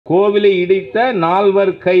கோவிலை இடித்த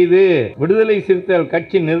 4 கைது, விடுதலை சிறுத்தைகள்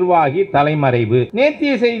கட்சி நிர்வாகி தலைமறைவு.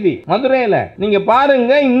 நேத்திய செய்தி மதுரையில நீங்க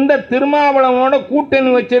பாருங்க. இந்த திருமாவளவனோட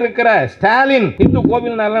கூட்டணி வச்சிருக்கிற ஸ்டாலின் இந்து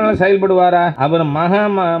கோவில் நல்ல செயல்படுவாரா? அவர்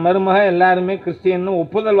மருமக எல்லாருமே கிறிஸ்டியன்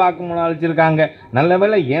ஒப்புதல் வாக்குமூலம் அளிச்சிருக்காங்க. நல்ல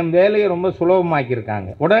வேளை என் வேலையை ரொம்ப சுலபமாக்கி இருக்காங்க.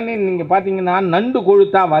 உடனே நீங்க பாத்தீங்கன்னா நண்டு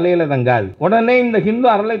கொழுத்தா வலையில தங்காது. உடனே இந்த ஹிந்து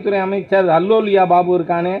அறநிலைத்துறை அமைச்சர் அல்லோலியா பாபு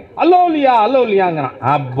இருக்கானே, அல்லோலியா அல்லோலியாங்கிறான்.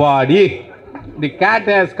 அப்பாடி, தி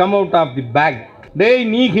gate has come out of the back. டேய்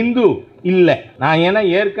நீ ஹிந்து இல்ல. நான் ஏன்னா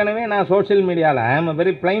ஏற்கனவே நான் சோசியல் மீடியாவில் I am a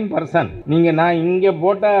very plain person. நான் இங்கே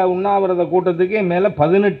போட்ட உண்ணாவிரத கூட்டத்துக்கு மேலே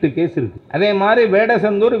 18 கேஸ் இருக்கு. அதே மாதிரி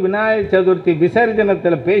வேடசந்தூர் விநாயகர் சதுர்த்தி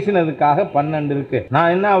விசர்ஜனத்தில் பேசினதுக்காக 12 இருக்கு.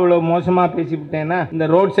 நான் என்ன அவ்வளோ மோசமாக பேசிவிட்டேன்னா, இந்த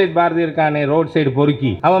ரோட் சைடு பாரதி இருக்கானே, ரோட் சைடு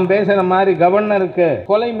பொறுக்கி அவன் பேசுற மாதிரி கவர்னருக்கு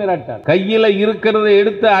கொலை மிரட்டல், கையில் இருக்கிறத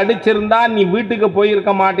எடுத்து அடிச்சிருந்தா நீ வீட்டுக்கு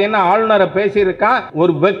போயிருக்க மாட்டேன்னு ஆளுநரை பேசியிருக்கான்.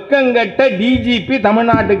 ஒரு வெக்கங்கட்ட டிஜிபி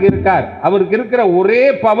தமிழ்நாட்டுக்கு இருக்கார். அவருக்கு இருக்கிற ஒரே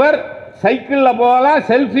பவர் சைக்கிள்ல போகலாம்,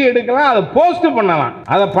 செல்ஃபி எடுக்கலாம், அதை போஸ்ட் பண்ணலாம்.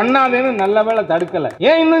 அதை பண்ணாதேன்னு நல்ல வேளை தடுக்கல.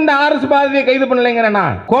 ஏன் இன்னும் இந்த ஆர்எஸ் பாரதியை கைது பண்ணலைங்கிறனா?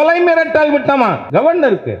 கொலை மிரட்டல் விட்டமா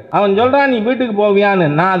கவர்னருக்கு. அவன் சொல்றான் நீ வீட்டுக்கு போவியான்னு.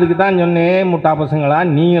 நான் அதுக்கு தான் சொன்னேன், முட்டா பசங்களா,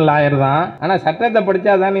 நீங்க லாயர் தான், ஆனா சட்டத்தை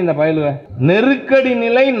படிச்சாதானே இந்த பயலுவ. நெருக்கடி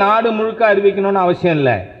நிலை நாடு முழுக்க அறிவிக்கணும்னு அவசியம்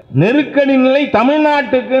இல்லை. நெருக்கடி நிலை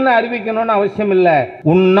தமிழ்நாட்டுக்குன்னு அறிவிக்கணும்னு அவசியம் இல்லை.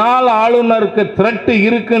 உன்னால் ஆளுநருக்கு த்ரெட்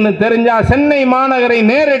இருக்குன்னு தெரிஞ்சா சென்னை மாநகரை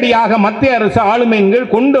நேரடியாக மத்திய அரசு ஆளுமைகள்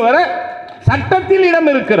கொண்டு வர சட்டத்தில் இடம்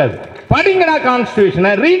இருக்கிறது. படிங்கடா கான்ஸ்டிடியூஷன்,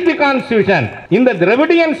 ரீட் தி கான்ஸ்டிடியூஷன். இந்த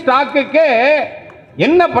திராவிடியன் ஸ்டாக்குக்கு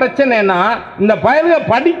என்ன பிரச்சனைனா, இந்த பயலுக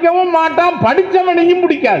படிக்கவும் மாட்டான், படிச்சவனையும்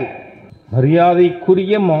பிடிக்காது.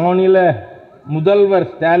 மரியாதைக்குரிய மாநில முதல்வர்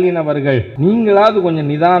ஸ்டாலின் அவர்கள், நீங்களாவது கொஞ்சம்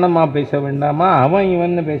நிதானமா பேச வேண்டாமா? அவன்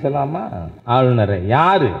இவன் பேசலாமா? ஆளுநரை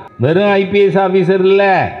யாரு? வெறும் ஐபிஎஸ் ஆபீசர் இல்ல,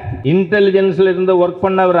 இன்டெலிஜென்ஸ்ல இருந்து ஒர்க்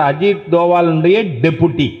பண்ணவர் அஜித் தோவாலுடைய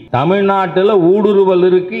டெபுட்டி. தமிழ்நாட்டில் ஊடுருவல்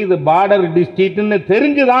இருக்கு, இது பார்டர் டிஸ்ட்ரிக்ட்னு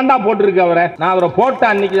தெரிஞ்சு தாண்டா போட்டிருக்கு அவரை. நான் அவரை போட்ட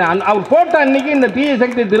அன்னைக்கு, அவர் போட்ட அன்னைக்கு இந்த தீய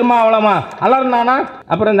சக்தி திருமாவளமா அலர்னானா?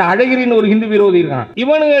 அப்புறம் இந்த அழகிரின்னு ஒரு ஹிந்து விரோதி இருக்கான்.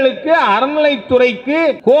 இவனுங்களுக்கு அறநிலைத்துறைக்கு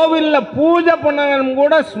கோவில்ல பூஜை பண்ணவன்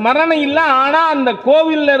கூட ஸ்மரணை இல்ல. ஆனா அந்த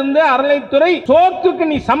கோவில்ல இருந்து அறநிலைத்துறை சோத்துக்கு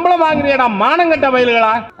நீ சம்பளம் வாங்குறியடா மானங்கட்ட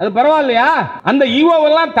வயல்களா? அது பரவாயில்லையா? அந்த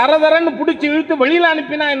ஈவோவெல்லாம் தரதரன்னு பிடிச்சி இழுத்து வெளியில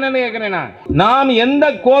அனுப்பினா என்னன்னு கேட்கிறேன். நாம் எந்த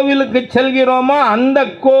கோவிலுக்கு செல்கிறோமோ அந்த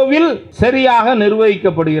கோவில் சரியாக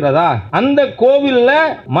நிர்வகிக்கப்படுகிறதா? அந்த கோவில்ல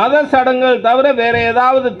மத சடங்குகள் தவிர வேற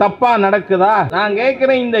ஏதாவது தப்பா நடக்குதா? நான்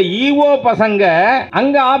கேட்கிறேன். இந்த ஈவோ பசங்க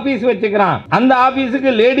அங்க ஆபீஸ் வச்சுக்கிறான், அந்த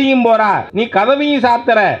ஆபீஸுக்கு லேடியும் போறா, நீ கதவையும்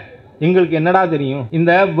சாத்துற. எங்களுக்கு என்னடா தெரியும்?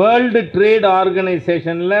 இந்த வேர்ல்டு ட்ரேட்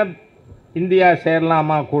ஆர்கனைசேஷன்ல இந்தியா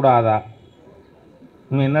சேரலாமா கூடாதா?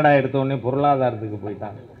 என்னடா எடுத்த உடனே பொருளாதாரத்துக்கு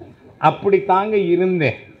போயிட்டாங்க. அப்படி தாங்க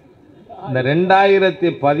இருந்தேன். இந்த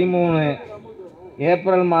 2013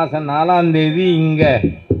 ஏப்ரல் மாதம் 4ஆம் தேதி இங்க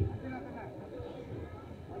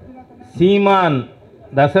சீமான்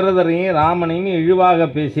தசரதரையும் ராமனையும்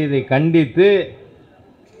இழிவாக பேசியதை கண்டித்து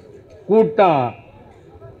கூட்டம்,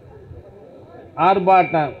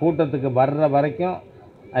 ஆர்ப்பாட்ட கூட்டத்துக்கு வர்ற வரைக்கும்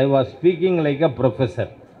I was speaking like a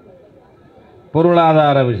professor.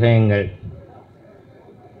 பொருளாதார விஷயங்கள்.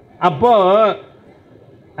 அப்போ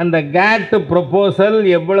அந்த கேட் ப்ரொபோசல்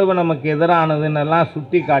எவ்வளவு நமக்கு எதிரானதுன்னெல்லாம்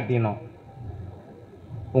சுட்டி காட்டினோம்.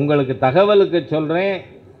 உங்களுக்கு தகவலுக்கு சொல்கிறேன்,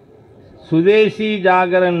 சுதேசி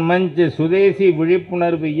ஜாகரன் மஞ்ச், சுதேசி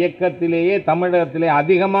விழிப்புணர்வு இயக்கத்திலேயே தமிழகத்திலே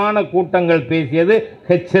அதிகமான கூட்டங்கள் பேசியது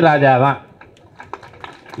ஹெச் ராஜா தான்.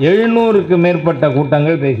 700க்கு மேற்பட்ட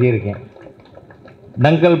கூட்டங்கள் பேசியிருக்கேன்.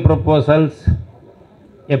 டங்கல் ப்ரொபோசல்ஸ்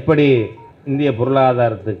எப்படி இந்திய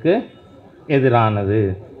பொருளாதாரத்துக்கு எதிரானது.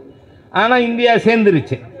 ஆனால் இந்தியா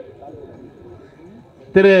சேர்ந்துருச்சு.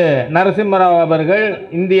 திரு நரசிம்மராவ் அவர்கள்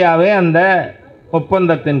இந்தியாவை அந்த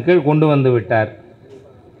ஒப்பந்தத்தின் கீழ் கொண்டு வந்து விட்டார்.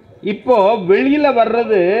 இப்போ வெளியில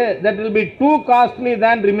வர்றது that will be too costly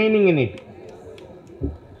than remaining in it.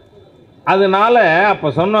 அதனால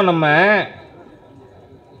அப்ப சொன்னோம், நம்ம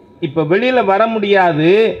இப்ப வெளியில வர முடியாது,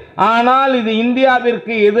 ஆனால் இது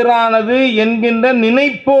இந்தியாவிற்கு எதிரானது என்கின்ற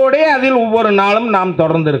நினைப்போடே அதில் ஒவ்வொரு நாளும் நாம்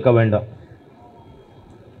தொடர்ந்து இருக்க வேண்டும்.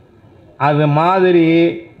 அது மாதிரி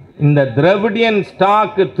இந்த திராவிடியன்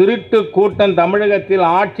ஸ்டாக் திருட்டு கூட்டம் தமிழகத்தில்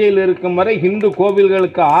ஆட்சியில் இருக்கும் வரை இந்து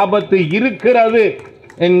கோவில்களுக்கு ஆபத்து இருக்கிறது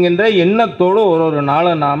என்கின்ற எண்ணத்தோடு ஒரு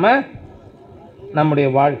நாளும் நாம நம்முடைய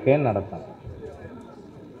வாழ்க்கையை நடத்தணும்.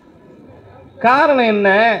 காரணம் என்ன?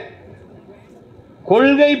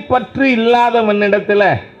 கொள்கை பற்று இல்லாதவனிடத்தில்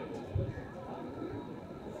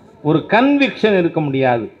ஒரு கன்விக்ஷன் இருக்க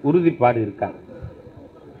முடியாது, உறுதிப்பாடு இருக்காது.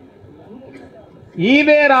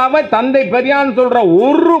 ஈவேராவை தந்தை பெரியான்னு சொல்ற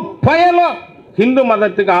ஒரு பயலும் இந்து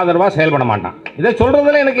மதத்துக்கு ஆதரவா செயல்பட மாட்டான். இதை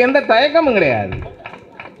சொல்றதுல எனக்கு எந்த தயக்கமும் கிடையாது.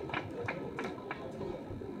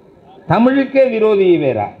 தமிழுக்கே விரோதி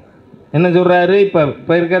ஈவேரா. என்ன சொல்றாரு?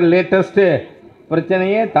 இப்போ இருக்கிற லேட்டஸ்ட்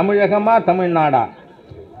பிரச்சனையே தமிழகமா தமிழ்நாடா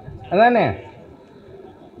அதானே.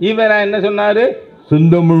 ஈவேரா என்ன சொன்னாரு?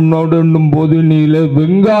 செந்தமிழ்நாடு என்னும் போது நீல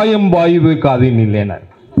வெங்காயம் பாயுது காதி நிலையினர்.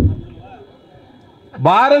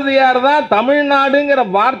 பாரதியார் தான் தமிழ்நாடுங்கிற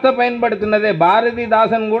வார்த்தை பயன்படுத்தினதே.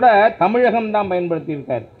 பாரதிதாசன் கூட தமிழகம் தான் பயன்படுத்தி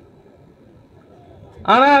இருக்காரு.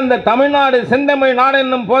 ஆனா அந்த தமிழ்நாடு செந்தமிழ்நாடு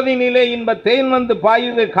என்னும் போதினிலே இன்ப தேன் வந்து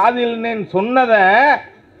பாயுது காதில்னேன்னு சொன்னத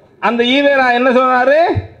அந்த ஈவேரா என்ன சொன்னாரு?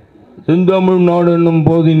 செந்தமிழ்நாடு என்னும்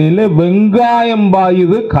போதினிலே வெங்காயம்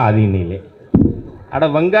பாயுது காதினிலே. அட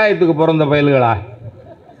வெங்காயத்துக்கு பிறந்த பயல்களா?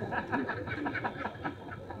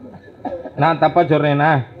 நான் தப்பா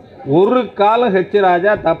சொல்றேனா? ஒரு காலம் ஹெச்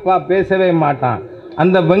ராஜா தப்பா பேசவே மாட்டான்.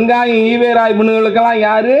 அந்த வெங்காயம் ஈவேரா இவனுங்களுக்கெல்லாம்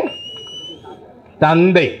யாரு?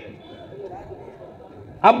 தந்தை.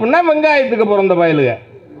 அப்படின்னா வெங்காயத்துக்கு பிறந்த பயலுக.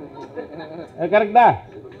 கரெக்டா?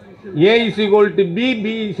 A is equal to B, B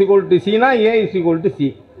is equal to C னா A is equal to C.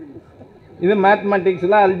 இது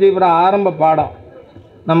மேத்தமெட்டிக்ஸில் அல்ஜீப்ரா ஆரம்ப பாடம்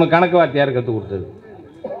நம்ம கணக்கு வாத்தியார் கற்றுக் கொடுத்தது.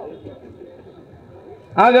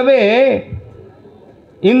 ஆகவே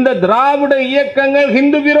இந்த திராவிட இயக்கங்கள்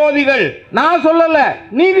ஹிந்து விரோதிகள். நான் சொல்லல,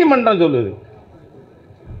 நீதிமன்றம் சொல்லுது.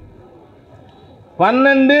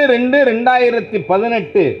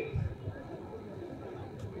 12/2/2018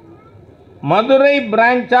 Madurai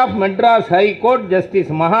branch of Madras high court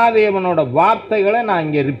justice மகாதேவனோட வார்த்தைகளை நான்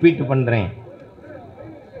இங்கே ரிப்பீட் பண்றேன்.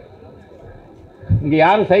 இங்க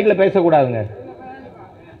யாரும் சைடில் பேசக்கூடாதுங்க.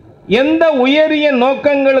 எந்த உயரிய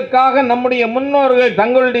நோக்கங்களுக்காக நம்முடைய முன்னோர்கள்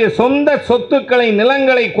தங்களுடைய சொந்த சொத்துக்களை,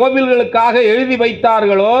 நிலங்களை, கோவில்களுக்காக எழுதி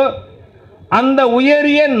வைத்தார்களோ அந்த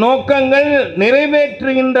உயரிய நோக்கங்கள்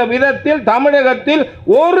நிறைவேற்றுகின்ற விதத்தில் தமிழகத்தில்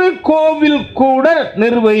ஒரு கோவில் கூட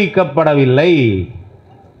நிர்வகிக்கப்படவில்லை.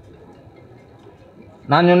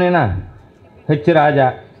 நான் சொன்னேன்னா ஹெச் ராஜா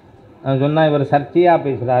சொன்னா இவர் சர்ச்சையா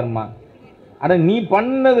பேசுறாருமா. அட நீ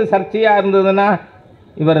பண்ணது சர்ச்சையா இருந்ததுன்னா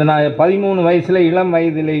இவர் நான் 13 வயசுல இளம்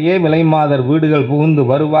வயதிலேயே விலைமாதர் வீடுகள் புகுந்து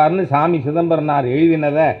வருவார்னு சாமி சிதம்பரனார்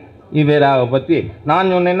எழுதினதை ஈவேராவை பற்றி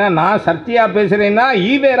நான் சொன்னேன்னா நான் சர்ச்சையா பேசுறேன்னா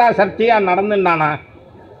ஈவேரா சர்ச்சையா நடந்துட்டானா?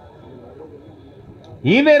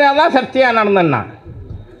 ஈவேரா தான் சர்ச்சையா நடந்தேன்னா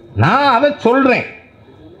நான் அதை சொல்றேன்.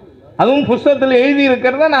 அதுவும் புஸ்தகத்தில் எழுதி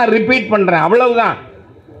இருக்கிறத நான் ரிப்பீட் பண்றேன், அவ்வளவுதான்.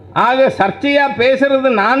 ஆக சர்ச்சையா பேசுறது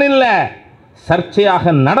நான் இல்ல, சர்ச்சையாக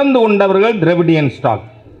நடந்து கொண்டவர்கள் திராவிடியன் ஸ்டாக்.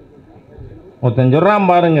 ஒருத்தன் சொல்றான்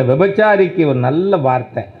பாருங்க, விபச்சாரிக்கு ஒரு நல்ல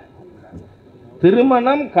வார்த்தை,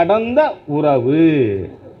 திருமணம் கடந்த உறவு.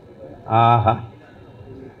 ஆஹா,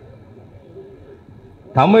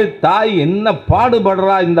 தமிழ் தாய் என்ன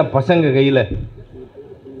பாடுபடுறா இந்த பசங்க கையில.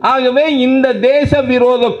 ஆகவே இந்த தேச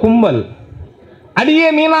விரோத கும்பல், அடியே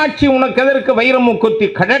மீனாட்சி உனக்கு எதற்கு வைரமுக்குத்தி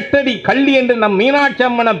கடட்டடி கள்ளி என்று நம் மீனாட்சி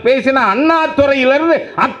அம்மனை பேசின அண்ணாதுறையிலிருந்து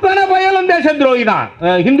அத்தனை பயலும் தேச துரோகி தான்,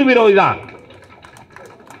 ஹிந்து விரோதி தான்,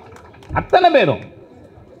 அத்தனை பேரும்.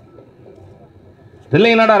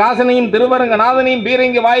 தில்லைநட ராசனையும் திருவரங்கநாதனையும்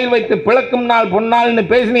பீரங்கி வாயில் வைத்து பிளக்கும் நாள் பொன்னாள்னு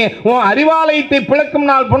பேசினே, உன் அறிவாலயத்தை பிளக்கும்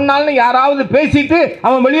நாள் பொன்னாள்னு யாராவது பேசிட்டு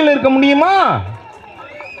அவன் வெளியில் இருக்க முடியுமா?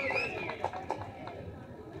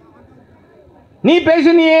 நீ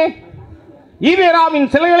பேசினியே. ஈவேராவின்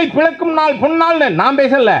சிலைகளை பிளக்கும் நாள் பொன்னாள்னு நான்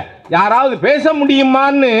பேசல, யாராவது பேச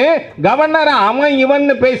முடியுமான்னு கவர்னர் அவன் இவன்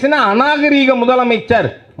பேசின அநாகரீக முதலமைச்சர்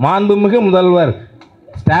மாண்புமிகு முதல்வர்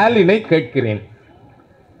ஸ்டாலினை கேட்கிறேன்.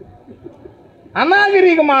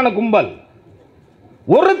 அநாகரிகமான கும்பல்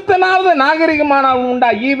ஒருத்தனாவது நாகரிகமான உண்டா?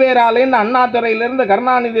 ஈவேராலேருந்து, அண்ணாதுறையிலிருந்து,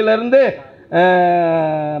 கருணாநிதியிலிருந்து,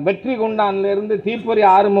 வெற்றி கொண்டான்லேருந்து, தீப்பொறி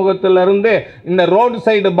ஆறுமுகத்திலிருந்து, இந்த ரோடு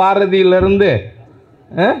சைடு பாரதியிலிருந்து,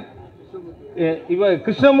 இவ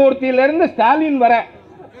கிருஷ்ணமூர்த்தியிலிருந்து ஸ்டாலின் வர,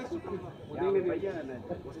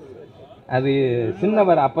 அது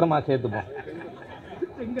சின்னவர் அப்புறமா சேர்த்துப்போம்.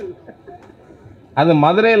 அது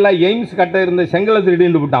மதுரையில் எய்ம்ஸ் கட்ட இருந்த செங்கலை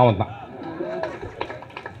திருடிட்டு விட்டான் தான்.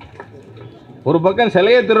 ஒரு பக்கம்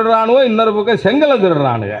சிலையை திருடுறானுவோ, இன்னொரு பக்கம் செங்கலை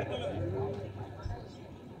திருடுறானுங்க.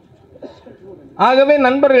 ஆகவே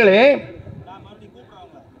நண்பர்களே,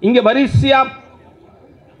 இங்க வரிசையா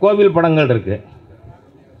கோவில் படங்கள் இருக்கு.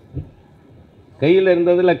 கையில்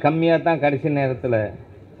இருந்ததுல கம்மியா தான் கடைசி நேரத்தில்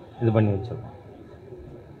இது பண்ணி வச்சிருக்கோம்.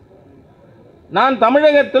 நான்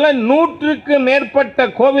தமிழகத்தில் 100க்கு மேற்பட்ட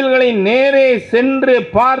கோவில்களை நேரே சென்று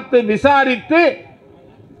பார்த்து விசாரித்து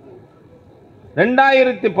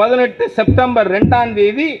 2018 செப்டம்பர் 2ஆம்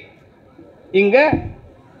தேதி இங்க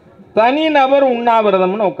தனிநபர்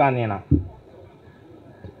உண்ணாவிரதம்னு உட்காந்தேனா.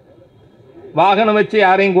 வாகனம் வச்சு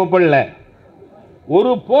யாரையும் கூப்பிடல,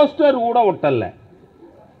 ஒரு போஸ்டர் கூட ஒட்டல.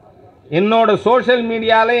 என்னோட சோஷியல்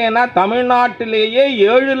மீடியாவில் ஏன்னா தமிழ்நாட்டிலேயே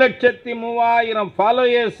 7,03,000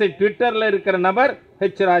 ஃபாலோயர்ஸ் ட்விட்டரில் இருக்கிற நபர்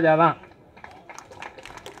ஹெச் ராஜா தான்.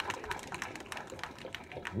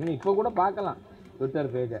 இப்போ கூட பார்க்கலாம்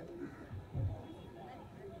ட்விட்டர் பேஜை.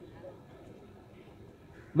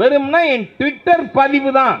 வெறும்னா என் ட்விட்டர் பதிவு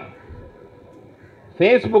தான்.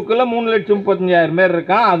 ஃபேஸ்புக்கில் 3,35,000 பேர்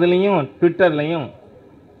இருக்கான், அதுலேயும் ட்விட்டர்லையும்.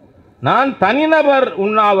 நான் தனிநபர்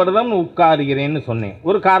உண்ணாவிரதம் உட்காருகிறேன்னு சொன்னேன்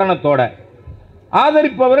ஒரு காரணத்தோட.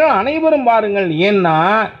 ஆதரிப்பவர்கள் அனைவரும் பாருங்கள். ஏன்னா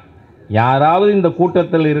யாராவது இந்த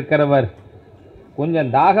கூட்டத்தில் இருக்கிறவர் கொஞ்சம்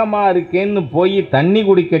தாகமாக இருக்கேன்னு போய் தண்ணி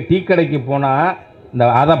குடிக்க டீ கடைக்கு போனால்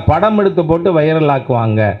அதை படம் எடுத்து போட்டு வைரல்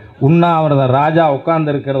ஆக்குவாங்க. உண்ணாவிரதம் ராஜா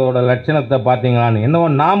உட்கார்ந்து இருக்கிறதோட லட்சணத்தை பார்த்தீங்களான்னு. என்னவோ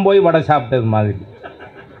நான் போய் வடை சாப்பிட்டது மாதிரி.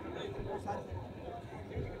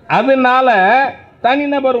 அதனால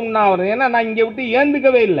தனிநபர் உண்ணாவிரதம். ஏன்னா நான் இங்கே விட்டு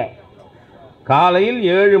ஏந்துக்கவே இல்லை. காலையில்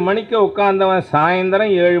 7 மணிக்கு உட்கார்ந்தவன்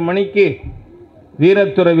சாயந்தரம் 7 மணிக்கு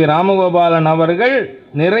வீரத்துறவி ராமகோபாலன் அவர்கள்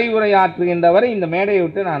நிறைவுரையாற்றுகின்றவரை இந்த மேடையை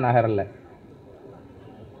விட்டு நான் நகரல.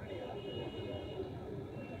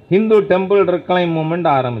 ஹிந்து டெம்பிள் ரிக்ளைம் மூமெண்ட்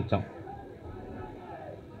ஆரம்பித்தோம்.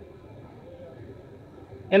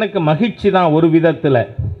 எனக்கு மகிழ்ச்சி தான் ஒரு விதத்தில்.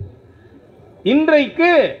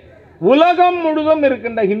 இன்றைக்கு உலகம் முழுவதும்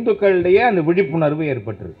இருக்கின்ற இந்துக்களிடையே அந்த விழிப்புணர்வு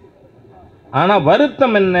ஏற்பட்டிருக்கு. ஆனால்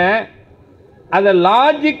வருத்தம் என்ன, அதை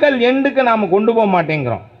லாஜிக்கல் எண்டுக்கு நாம் கொண்டு போக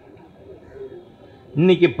மாட்டேங்கிறோம்.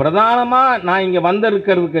 இன்னைக்கு பிரதானமாக நான் இங்கே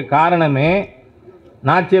வந்திருக்கிறதுக்கு காரணமே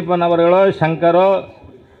நாச்சியப்பன் அவர்களோ சங்கரோ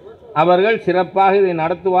அவர்கள் சிறப்பாக இதை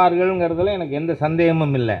நடத்துவார்கள்ங்கிறதுல எனக்கு எந்த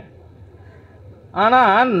சந்தேகமும் இல்லை.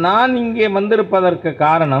 ஆனால் நான் இங்கே வந்திருப்பதற்கு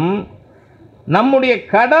காரணம் நம்முடைய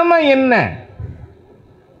கடமை என்ன.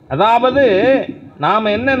 அதாவது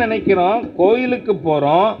நாம் என்ன நினைக்கிறோம், கோயிலுக்கு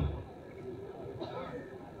போகிறோம்,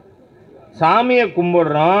 சாமியை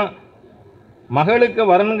கும்பிடுறோம், மகளுக்கு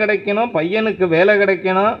வரன் கிடைக்கணும், பையனுக்கு வேலை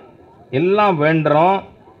கிடைக்கணும், எல்லாம் வேண்டுறோம்.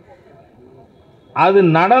 அது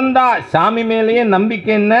நடந்தா சாமி மேலேயே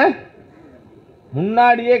நம்பிக்கை என்ன,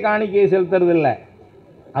 முன்னாடியே காணிக்கையை செலுத்துறது இல்லை.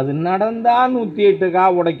 அது நடந்தா 108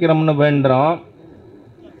 உடைக்கிறோம்னு வேண்டுறோம்.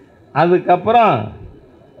 அதுக்கப்புறம்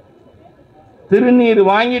திருநீர்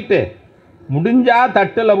வாங்கிட்டு முடிஞ்சா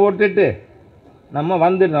தட்டில் போட்டுட்டு நம்ம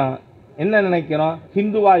வந்துடுறோம். என்ன நினைக்கிறோம்,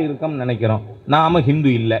 ஹிந்துவா இருக்கோம் நினைக்கிறோம். நாம ஹிந்து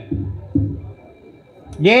இல்லை.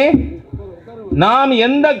 ஏன், நாம்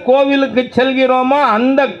எந்த கோவிலுக்கு செல்கிறோமோ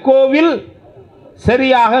அந்த கோவில்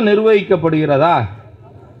சரியாக நிர்வகிக்கப்படுகிறதா,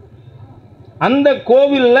 அந்த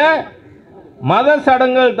கோவிலில் மத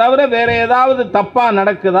சடங்குகள் தவிர வேற ஏதாவது தப்பா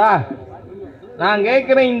நடக்குதா? நான்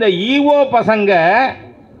கேட்குறேன், இந்த ஈஓ பசங்க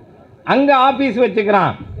அங்கே ஆஃபீஸ்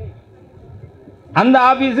வச்சுக்கிறான், அந்த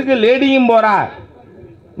ஆஃபீஸுக்கு லேடியும் போறா,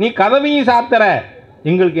 நீ கதவையும் சாத்துற,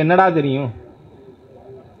 எங்களுக்கு என்னடா தெரியும்?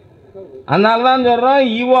 அதனால தான் சொல்கிறோம்,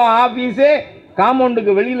 ஈஓ ஆஃபீஸே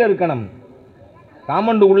காம்பவுண்டுக்கு வெளியில் இருக்கணும்,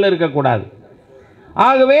 காம்பவுண்டு உள்ளே இருக்கக்கூடாது.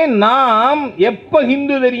 ஆகவே நாம் எப்போ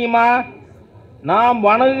ஹிந்து தெரியுமா, நாம்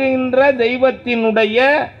வணங்குகின்ற தெய்வத்தினுடைய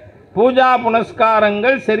பூஜா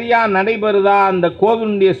புனஸ்காரங்கள் சரியாக நடைபெறுதா, அந்த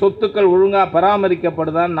கோவிலுடைய சொத்துக்கள் ஒழுங்காக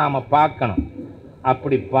பராமரிக்கப்படுதான்னு நாம் பார்க்கணும்.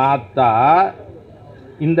 அப்படி பார்த்தா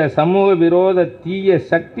இந்த சமூக விரோத தீய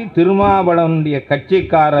சக்தி திருமாவளவனுடைய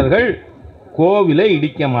கட்சிக்காரர்கள் கோவிலை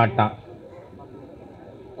இடிக்க மாட்டான்.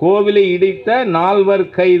 கோவிலை இடித்த 4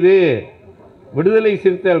 கைது, விடுதலை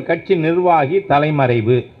சிறுத்தைகள் கட்சி நிர்வாகி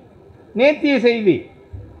தலைமறைவு. நேத்திய செய்தி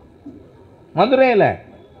மதுரையில்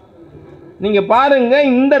நீங்கள் பாருங்க,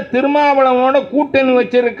 இந்த திருமாவளவனோட கூட்டணி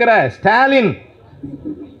வச்சிருக்கிற ஸ்டாலின்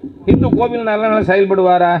இந்து கோவில் நல்ல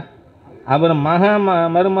செயல்படுவாரா? அவர்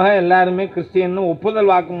மருமக எல்லாருமே கிறிஸ்டியன்னு ஒப்புதல்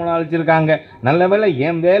வாக்குமூலம் அளிச்சிருக்காங்க. நல்ல வேலை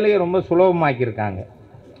என் வேலையை ரொம்ப சுலபமாக்கியிருக்காங்க.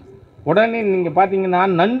 உடனே நீங்கள் பார்த்தீங்கன்னா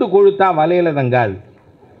நண்டு கொழுத்தா வலையில் தங்காது.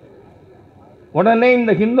 உடனே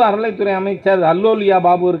இந்த ஹிந்து அறநிலைத்துறை அமைச்சர் அல்லோலியா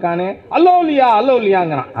பாபு இருக்கானே, அல்லோலியா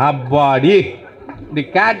அல்லோலியாங்கிறான். அப்பாடி, தி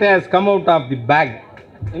gate has come out of the back.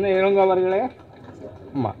 என்ன இளங்கோ அவர்களே,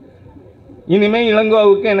 ஆமாம், இனிமேல்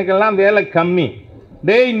இளங்கோவுக்கு எனக்கெல்லாம் வேலை கம்மி.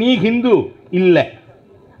 டேய் நீ ஹிந்து இல்லை.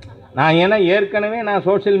 நான் ஏன்னா ஏற்கனவே நான்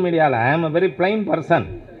சோஷியல் மீடியாவில் ஐ ஆம் அ வெரி பிளைன் பர்சன்.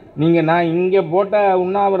 நீங்கள் நான் இங்கே போட்ட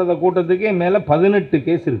உண்ணாவிரத கூட்டத்துக்கே மேலே 18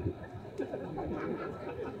 கேஸ் இருக்குது.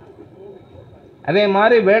 அதே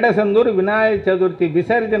மாதிரி வேடசந்தூர் விநாயகர் சதுர்த்தி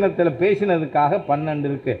விசர்ஜனத்தில் பேசினதுக்காக 12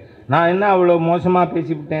 இருக்குது. நான் என்ன அவ்வளோ மோசமாக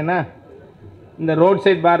பேசிவிட்டேன்னா, இந்த ரோட்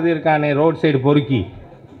சைடு பாரதி இருக்கானே, ரோட் சைடு பொறுக்கி,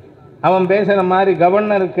 அவன் பேசுகிற மாதிரி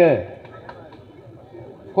கவர்னருக்கு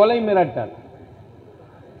கொலை மிரட்டல்,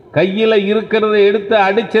 கையில் இருக்கிறத எடுத்து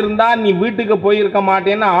அடிச்சிருந்தா நீ வீட்டுக்கு போயிருக்க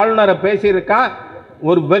மாட்டேன்னு ஆளுநரை பேசியிருக்கான்.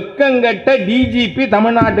 ஒரு வெக்கங்கட்ட டிஜிபி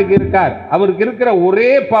தமிழ்நாட்டுக்கு இருக்கார். அவருக்கு இருக்கிற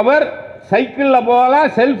ஒரே பவர், சைக்கிளில்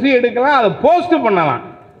போகலாம், செல்ஃபி எடுக்கலாம், அதை போஸ்ட் பண்ணலாம்.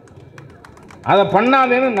 அதை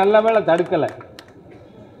பண்ணாதேன்னு நல்ல வேளை தடுக்கலை.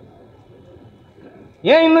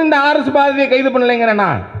 ஏன் இன்னும் இந்த ஆர்எஸ் பாரதியை கைது பண்ணலைங்கிறனா?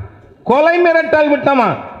 கொலை மிரட்டல் விட்டமா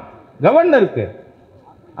கவர்னருக்கு.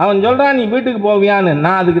 அவன் சொல்கிறான் நீ வீட்டுக்கு போவியான்னு.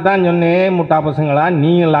 நான் அதுக்கு தான் சொன்னேன், முட்டா பசங்களா,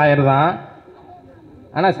 நீங்கள் லாயர் தான்,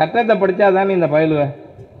 ஆனால் சட்டத்தை படித்தா தானே இந்த பயலுவை.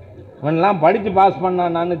 இவன்லாம் படித்து பாஸ்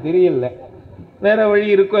பண்ணான்னு தெரியல, வேறு வழி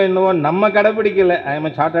இருக்கோ என்னவோ, நம்ம கடைப்பிடிக்கலை. I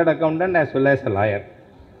am chartered accountant as well as a lawyer.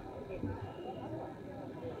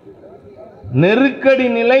 நெருக்கடி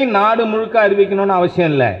நிலை நாடு முழுக்க அறிவிக்கணும்னு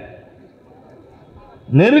அவசியம் இல்லை.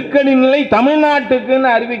 நெருக்கடி நிலை தமிழ்நாட்டுக்குன்னு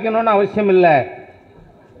அறிவிக்கணும்னு அவசியம் இல்லை.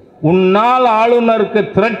 உன்னால் ஆளுநருக்கு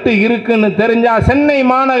த்ரெட் இருக்குன்னு தெரிஞ்சா சென்னை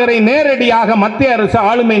மாநகரை நேரடியாக மத்திய அரசு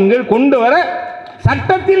ஆளுமைகள் கொண்டு வர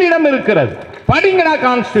சட்டத்தில் இடம் இருக்கிறது. படிங்கடா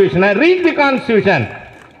கான்ஸ்டிடியூஷன், ரீட் தி கான்ஸ்டிடியூஷன்.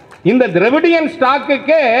 இந்த திராவிடியன்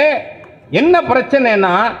ஸ்டாக்குக்கே என்ன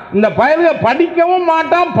பிரச்சனைனா, இந்த பயலுக படிக்கவும்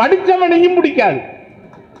மாட்டான், படிச்சவனையும் பிடிக்காது.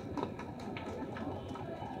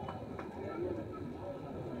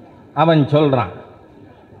 அவன் சொல்றான்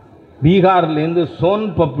பீகார்லேருந்து சோன்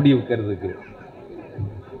பப்படி விற்கிறதுக்கு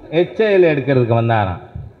HIL எடுக்கிறதுக்கு வந்தாரான்.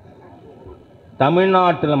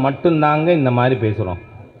 தமிழ்நாட்டில் மட்டும்தாங்க இந்த மாதிரி பேசுகிறோம்.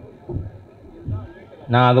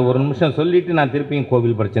 நான் அதை ஒரு நிமிஷம் சொல்லிவிட்டு நான் திருப்பியும்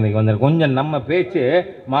கோவில் பிரச்சனைக்கு வந்தேன். கொஞ்சம் நம்ம பேச்சு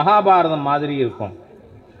மகாபாரதம் மாதிரி இருக்கும்.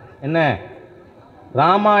 என்ன,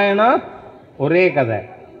 ராமாயணம் ஒரே கதை,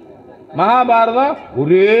 மகாபாரதம்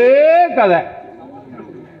ஒரே கதை.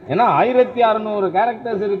 ஏன்னா 1600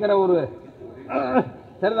 கேரக்டர்ஸ் இருக்கிற ஒரு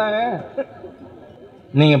சரிதாங்க.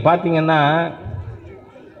 நீங்கள் பார்த்தீங்கன்னா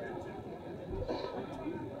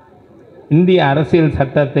இந்திய அரசியல்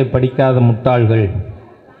சட்டத்தை படிக்காத முட்டாள்கள்,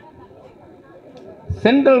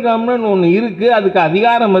 சென்ட்ரல் கவர்மெண்ட் ஒன்று இருக்குது, அதுக்கு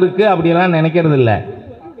அதிகாரம் இருக்குது அப்படிலாம் நினைக்கிறது இல்லை.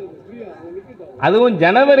 அதுவும்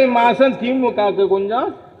ஜனவரி மாதம் திமுகவுக்கு கொஞ்சம்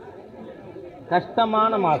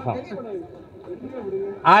கஷ்டமான மாதம்.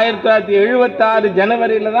 1976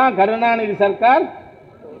 ஜனவரியில் தான் கருணாநிதி சர்க்கார்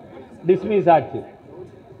டிஸ்மிஸ் ஆச்சு,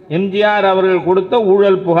 எம்ஜிஆர் அவர்கள் கொடுத்த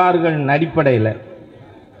ஊழல் புகார்கள் அடிப்படையில்.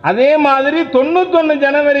 அதே மாதிரி 91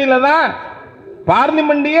 ஜனவரியில் தான்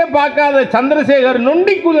பார்லிமெண்டையே பார்க்காத சந்திரசேகர்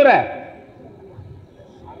நொண்டி குதிரை.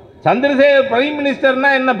 சந்திரசேகர் பிரைம் மினிஸ்டர்னா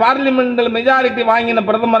என்ன பார்லிமெண்டில் மெஜாரிட்டி வாங்கின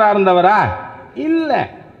பிரதமராக இருந்தவரா? இல்லை.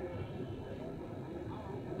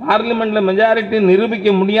 பார்லிமெண்ட்ல மெஜாரிட்டி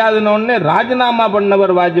நிரூபிக்க முடியாதுன்னு ராஜினாமா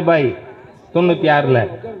பண்ணவர் வாஜ்பாய் 96.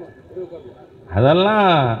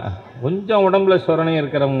 அதெல்லாம் கொஞ்சம் உடம்புல சொரணை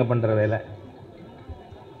இருக்கிறவங்க பண்ற வேலை.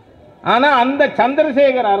 ஆனா அந்த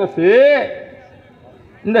சந்திரசேகர் அரசு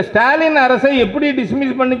இந்த ஸ்டாலின் அரசை எப்படி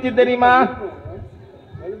டிஸ்மிஸ் பண்ணிச்சு தெரியுமா?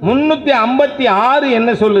 356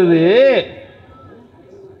 என்ன சொல்லுது?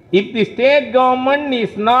 If the state government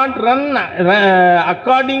is not run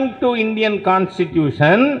according to Indian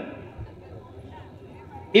Constitution,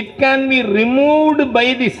 it can be removed by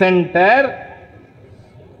the center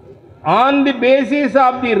on the basis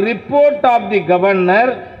of the report of the governor.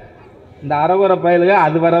 இந்த அரவர பயலுக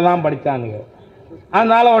அது வரை தான் படித்தானுங்க.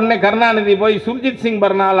 அதனால உடனே கருணாநிதி போய் சுர்ஜித் சிங்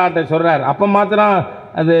பர்னாலாட்ட சொல்றார், அப்போ மாத்திரம்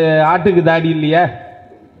அது ஆட்டுக்கு தாடி இல்லையா,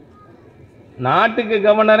 நாட்டுக்கு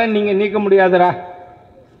கவர்னரை நீங்கள் நீக்க முடியாதுரா,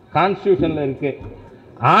 கான்ஸ்டியூஷன்ல இருக்கு.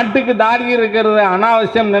 ஆட்டுக்கு தாடி இருக்கிறது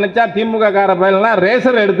அனாவசியம் நினைச்சா திமுக கார பயலாம்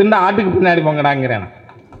ரேசர் எடுத்துட்டு ஆட்டுக்கு பின்னாடி போங்கடாங்கிறேன்.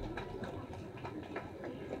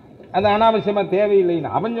 அது அனாவசியமா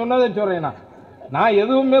தேவையில்லைன்னா அவன் சொன்னதை சொல்றேன்னா, நான்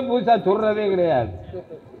எதுவுமே புதுசா சொல்றதே கிடையாது.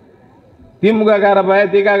 திமுக கார பய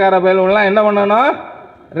திக கார பயலாம் என்ன பண்ணணும்?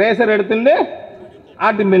 ரேசர் எடுத்துட்டு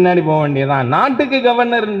ஆட்டு பின்னாடி போக வேண்டியதான். நாட்டுக்கு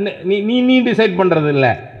கவர்னர் நீ டிசைட் பண்றது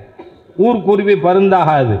இல்லை. ஊர்க்குருவி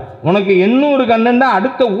பருந்தாகாது. உனக்கு 800 கண்ணுண்டா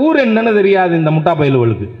அடுத்த ஊர் என்னன்னு தெரியாது இந்த முட்டா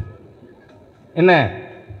பயலுவலுக்கு. என்ன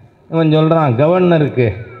இவன் சொல்றான், கவர்னருக்கு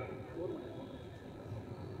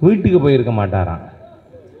வீட்டுக்கு போயிருக்க மாட்டாரான்.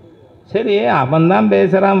 சரி, அவன் தான்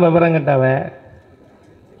பேசுறான் விவரம் கட்டவ.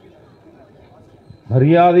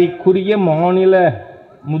 மரியாதைக்குரிய மாநில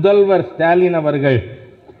முதல்வர் ஸ்டாலின் அவர்கள்,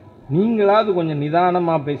 நீங்களாவது கொஞ்சம்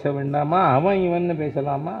நிதானமா பேச வேண்டாமா? அவன் இவன்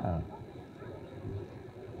பேசலாமா?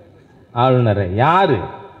 ஆளுநரை யாரு?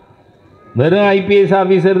 வெறும் IPS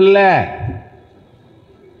ஆபீசர் இல்ல,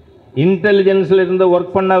 இன்டெலிஜென்ஸ்ல இருந்து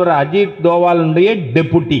ஒர்க் பண்ணவர் அஜித் தோவாலுடைய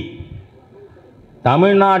டெபுட்டி.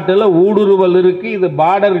 தமிழ்நாட்டில் ஊடுருவல் இருக்கு, இது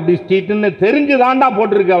பார்டர் டிஸ்ட்ரிக்ட்னு தெரிஞ்சுதாண்டா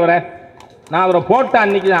போட்டிருக்கு அவரை. நான் அவரை போட்ட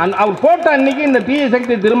அன்னைக்கு, அவர் போட்ட அன்னைக்கு இந்த தீய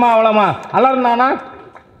சக்தி திருமாவளமா அலர்னானா?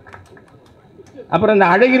 அப்புறம் இந்த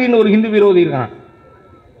அழகிரின்னு ஒரு ஹிந்து விரோதி இருக்கான்,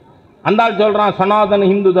 அந்த ஆள் சொல்றான் சனாதன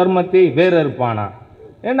இந்து தர்மத்தை வேற இருப்பானா.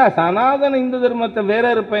 ஏண்டா சனாதன இந்து தர்மத்தை வேற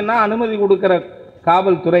இருப்பேன்னா அனுமதி கொடுக்கிற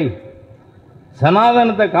காவல்துறை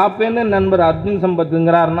சனாதனத்தை காப்பேன்னு நண்பர் அர்ஜுன்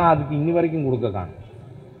சம்பத்துங்கிறாருன்னா அதுக்கு இன்னி வரைக்கும் கொடுக்கக்கான்.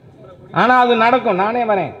 ஆனா அது நடக்கும். நானே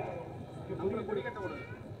வரேன்.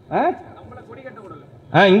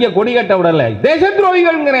 இங்க கொடி கட்ட விடல, தேச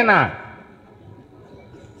துரோகிகள்.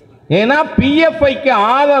 ஏன்னா பிஎஃப்ஐக்கு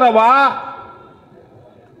ஆதரவா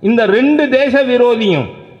இந்த 2 தேச விரோதியும்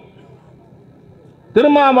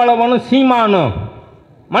திருமாவளவனும் சீமானும்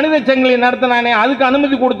மனித சங்கிலி நடத்தினானே, அதுக்கு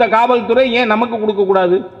அனுமதி கொடுத்த காவல்துறை ஏன் நமக்கு கொடுக்க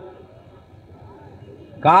கூடாது?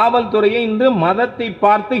 காவல்துறையை இன்று மதத்தை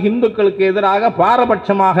பார்த்து இந்துக்களுக்கு எதிராக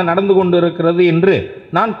பாரபட்சமாக நடந்து கொண்டிருக்கிறது என்று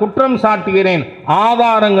நான் குற்றம் சாட்டுகிறேன்,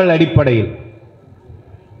 ஆதாரங்கள் அடிப்படையில்.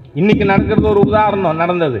 இன்னைக்கு நடக்கிறது ஒரு உதாரணம்,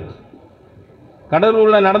 நடந்தது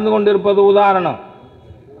கடலூர்ல நடந்து கொண்டிருப்பது உதாரணம்.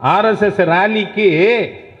 RSS ராலிக்கு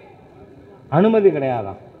அனுமதி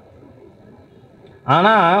கிடையாதான்,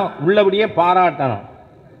 ஆனா உள்ளபடியே பாராட்டணும்.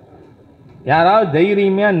 யாராவது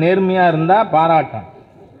தைரியமா நேர்மையா இருந்தா பாராட்டம்.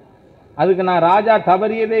 அதுக்கு நான் ராஜா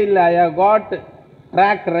தவறியதே இல்லை. I have got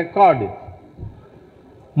track record.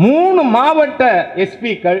 3 மாவட்ட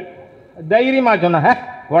எஸ்பிக்கள் தைரியமா சொன்ன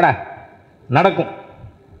போட நடக்கும்.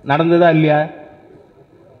 நடந்ததா இல்லையா?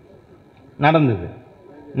 நடந்தது.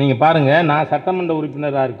 நீங்க பாருங்க, நான் சட்டமன்ற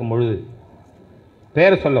உறுப்பினராக இருக்கும் பொழுது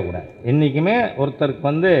பேர் சொல்லக்கூடாது. என்றைக்குமே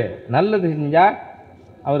ஒருத்தருக்கு நல்லது செஞ்சா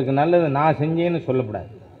அவருக்கு நல்லது நான் செஞ்சேன்னு சொல்லக்கூடாது.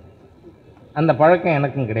 அந்த பழக்கம்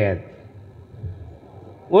எனக்கும் கிடையாது.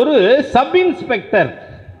 ஒரு சப் இன்ஸ்பெக்டர்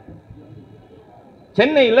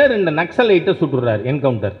சென்னையில் 2 நக்சலைட்டை சுட்டுறார்,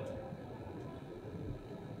 என்கவுண்டர்.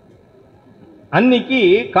 அன்னைக்கு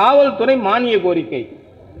காவல்துறை மானிய கோரிக்கை.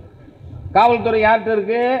 காவல்துறை யார்கிட்ட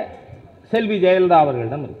இருக்கு? செல்வி ஜெயலலிதா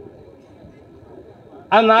அவர்களிடம் இருக்கு.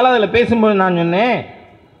 அதனால அதில் பேசும்போது நான் சொன்னேன்,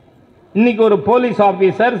 இன்னைக்கு ஒரு போலீஸ்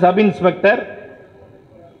ஆபீசர் சப் இன்ஸ்பெக்டர்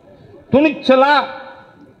துணிச்சலா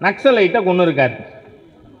நக்சலைட்டை கொண்டு இருக்கார்.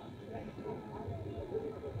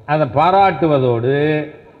 அதை பாராட்டுவதோடு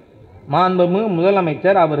மாண்புமிகு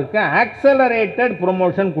முதலமைச்சர் அவருக்கு ஆக்சலரேட்டட்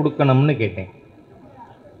ப்ரொமோஷன் கொடுக்கணும்னு கேட்டேன்.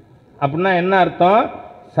 அப்படின்னா என்ன அர்த்தம்?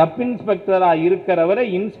 சப் இன்ஸ்பெக்டரா இருக்கிறவரை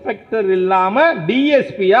இன்ஸ்பெக்டர் இல்லாம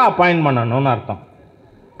டிஎஸ்பியா அப்பாயின்ட் பண்ணணும்னு அர்த்தம்.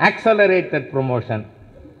 Accelerated promotion.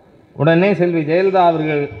 உடனே செல்வி ஜெயலலிதா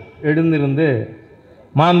அவர்கள் எழுந்திருந்து,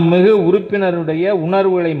 மாண்புமிகு உறுப்பினருடைய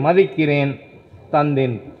உணர்வுகளை மதிக்கிறேன்,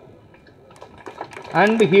 தந்தேன்.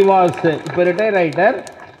 அண்ட் ஹி வாஸ், இப்போ ரிட்டையர் ஆயிட்டார்,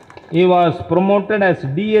 he was promoted as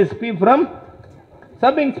DSP from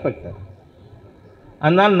sub inspector.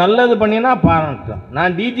 அதனால் நல்லது பண்ணினா பாராட்டுறோம்.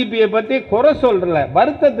 நான் டிஜிபியை பற்றி குறை சொல்றல,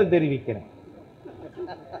 வருத்தத்தை தெரிவிக்கிறேன்.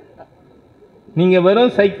 நீங்க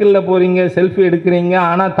வெறும் சைக்கிளில் போறீங்க, செல்ஃபி எடுக்கிறீங்க,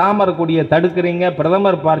 ஆனால் தாமரை கொடியை தடுக்கிறீங்க,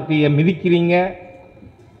 பிரதமர் பார்ட்டியை மிதிக்கிறீங்க,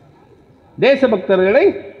 தேசபக்தர்களை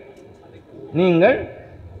நீங்கள்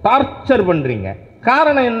டார்ச்சர் பண்றீங்க.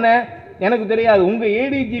 காரணம் என்ன எனக்கு தெரியாது. உங்க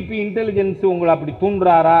ஏடிஜிபி இன்டெலிஜென்ஸ் உங்களை அப்படி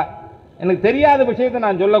தூண்டுறாரா? எனக்கு தெரியாத விஷயத்தை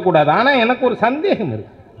நான் சொல்லக்கூடாது. ஆனால் எனக்கு ஒரு சந்தேகம்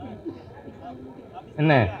இருக்கு.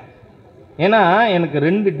 என்ன? ஏன்னா எனக்கு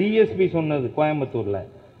 2 டிஎஸ்பி சொன்னது கோயம்புத்தூர்ல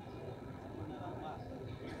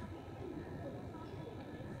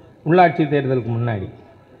உள்ளாட்சி தேர்தலுக்கு முன்னாடி.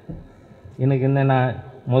 எனக்கு என்னன்னா,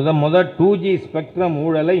 முத 2G ஸ்பெக்ட்ரம்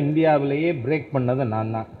ஊழலை இந்தியாவிலேயே பிரேக் பண்ணது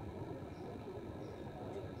நான் தான்.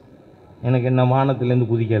 எனக்கு என்ன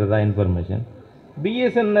வானத்திலேருந்து குதிக்கிறதா இன்ஃபர்மேஷன்?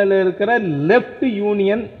 பிஎஸ்என்எல் இருக்கிற left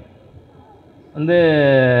union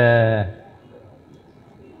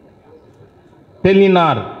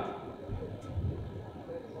Telenor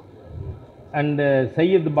and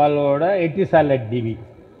Syed பாலோட எட்டிசாலட் டிவி,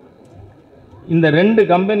 இந்த 2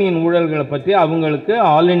 கம்பெனியின் ஊழல்களை பற்றி அவங்களுக்கு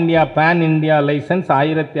all India pan India licence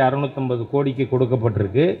 1650 கோடிக்கு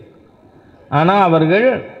கொடுக்கப்பட்டிருக்கு. ஆனால் அவர்கள்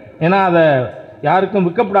ஏன்னா அதை யாருக்கும்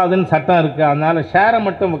விற்கப்படாதுன்னு சட்டம் இருக்குது, அதனால் ஷேரை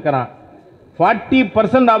மட்டும் விற்கிறான்.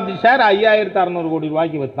 40% ஆஃப் தி ஷேர் 5600 கோடி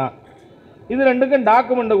ரூபாய்க்கு விற்றான். இது 2க்கும்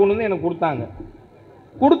டாக்குமெண்ட்டை கொண்டு வந்து எனக்கு கொடுத்தாங்க.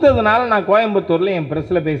 கொடுத்ததுனால நான் கோயம்புத்தூரில் என்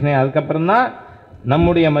ப்ரெஸ்ஸில் பேசினேன். அதுக்கப்புறம் தான்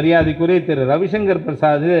நம்முடைய மரியாதைக்குரிய திரு ரவிசங்கர்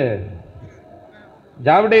பிரசாத்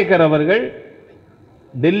ஜாவடேக்கர் அவர்கள்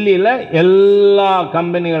டெல்லியில் எல்லா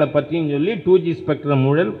கம்பெனிகளை பற்றியும் சொல்லி 2G ஸ்பெக்ட்ரம்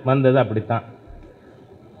ஊழல் வந்தது. அப்படித்தான்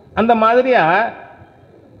அந்த மாதிரியா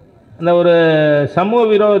அந்த ஒரு சமூக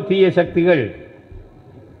விரோத தீய சக்திகள்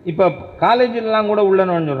இப்போ காலேஜிலலாம் கூட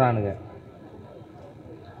உள்ளன்னு சொல்கிறானுங்க.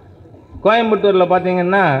 கோயம்புத்தூரில்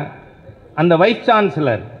பார்த்தீங்கன்னா அந்த வைஸ்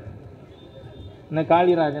சான்சலர் என்ன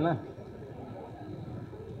காளிராஜனா,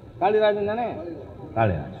 காளிராஜன் தானே,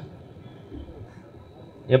 காளிராஜன்.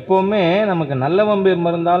 எப்போவுமே நமக்கு நல்ல வம்பீர்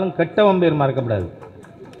மறந்தாலும் கெட்ட வம்பீர் மறக்கப்படாது.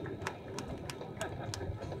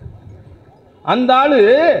 அந்த ஆளு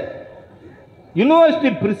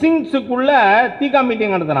யூனிவர்சிட்டி பிரிசிங்ஸுக்குள்ள தீகா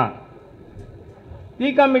மீட்டிங் நடத்துறான்.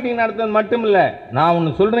 தீகா மீட்டிங் நடத்துறது மட்டும் இல்லை, நான்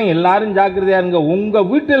ஒன்று சொல்றேன், எல்லாரும் ஜாக்கிரதையா இருங்க. உங்க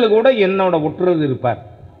வீட்டில் கூட என்னோட ஒட்டுறது இருப்பார்.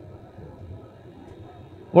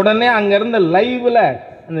 உடனே அங்கிருந்து லைவ்ல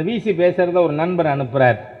அந்த விசி பேசுறத ஒரு நண்பர்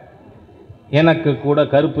அனுப்புறார். எனக்கு கூட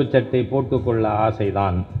கருப்பு சட்டை போட்டுக்கொள்ள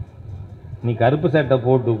ஆசைதான். நீ கருப்பு சட்டை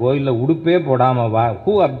போட்டுக்கோ, இல்லை உடுப்பே போடாம வா,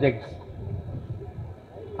 ஹூ அப்ஜெக்ட்ஸ்?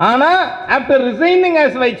 ஆனா after resigning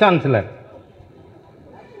as vice chancellor,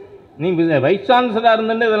 நீ வைஸ் சான்சலர்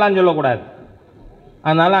இருந்துட்டு இதெல்லாம் சொல்லக்கூடாது.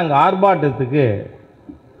 அதனால அங்கே ஆர்ப்பாட்டத்துக்கு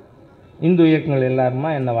இந்து இயக்கங்கள் எல்லாருமா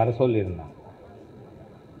என்னை வர சொல்லியிருந்தாங்க.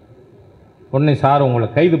 உடனே சார் உங்களை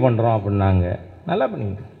கைது பண்ணுறோம் அப்படின்னாங்க. நல்லா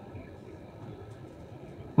பண்ணிங்க,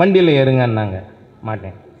 வண்டியில் ஏறுங்கன்னாங்க.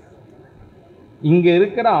 மாட்டேன். இங்கே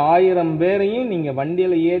இருக்கிற 1000 பேரையும் நீங்கள்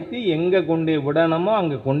வண்டியில் ஏற்றி எங்கே கொண்டு விடணுமோ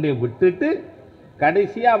அங்கே கொண்டு விட்டுட்டு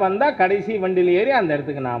கடைசியாக வந்தால் கடைசி வண்டியில் ஏறி அந்த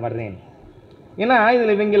இடத்துக்கு நான் வர்றேன். ஏன்னா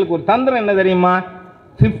இதில் இவங்களுக்கு ஒரு தந்திரம் என்ன தெரியுமா?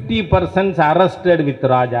 50% அரெஸ்டட் வித்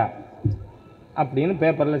ராஜா அப்படின்னு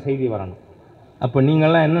பேப்பரில் செய்தி வரணும். அப்போ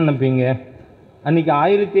நீங்கள்லாம் என்ன நினைப்பீங்க? அன்றைக்கி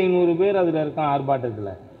 1500 பேர் அதில் இருக்கான்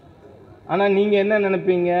ஆர்ப்பாட்டத்தில். ஆனால் நீங்கள் என்ன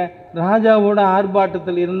நினைப்பீங்க? ராஜாவோட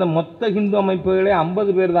ஆர்ப்பாட்டத்தில் இருந்த மொத்த ஹிந்து அமைப்புகளே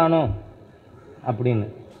 50 பேர் தானோ அப்படின்னு.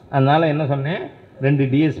 அதனால் என்ன சொன்னேன், 2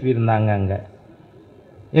 டிஎஸ்பி இருந்தாங்க அங்கே.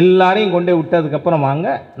 எல்லாரையும் கொண்டே விட்டதுக்கப்புறம் வாங்க,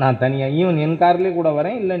 நான் தனியாக ஈவன் என் கார்லேயே கூட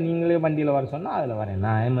வரேன், இல்லை நீங்களே வண்டியில் வர சொன்னால் அதில் வரேன்.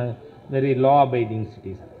 நான் I'm very law abiding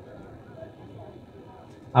citizen.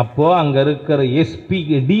 அப்போது அங்கே இருக்கிற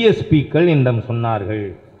டிஎஸ்பிக்கள் என்னிடம் சொன்னார்கள்.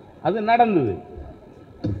 அது நடந்தது.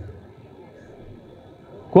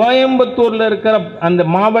 கோயம்புத்தூரில் இருக்கிற அந்த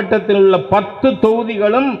மாவட்டத்தில் உள்ள 10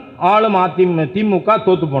 தொகுதிகளும் ஆளும் திமுக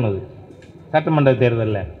தோத்து போனது சட்டமன்ற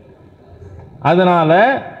தேர்தலில். அதனால்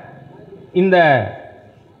இந்த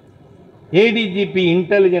ஏடிஜிபி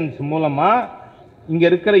இன்டெலிஜென்ஸ் மூலமாக இங்கே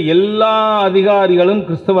இருக்கிற எல்லா அதிகாரிகளும்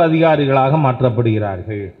கிறிஸ்தவ அதிகாரிகளாக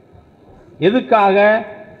மாற்றப்படுகிறார்கள். எதுக்காக?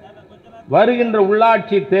 வருகின்ற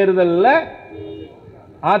உள்ளாட்சி தேர்தலில்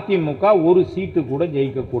அதிமுக ஒரு சீட்டு கூட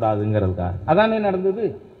ஜெயிக்கக்கூடாதுங்கிறதுக்காக. அதானே நடந்தது.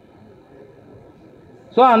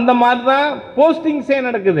 ஸோ அந்த மாதிரி தான் போஸ்டிங்ஸே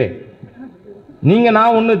நடக்குது. நீங்கள்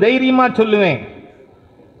நான் ஒன்று தைரியமாக சொல்லுவேன்,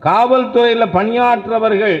 காவல்துறையில்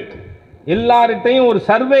பணியாற்றவர்கள் எல்லார்கிட்டையும் ஒரு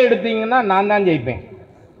சர்வே எடுத்தீங்கன்னா நான் தான் ஜெயிப்பேன்.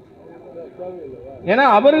 ஏன்னா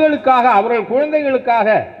அவர்களுக்காக, அவர்கள் குழந்தைகளுக்காக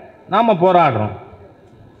நாம் போராடுறோம்.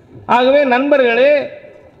 ஆகவே நண்பர்களே,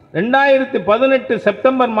 2018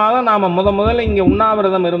 செப்டம்பர் மாதம் நாம் முதல்ல இங்கே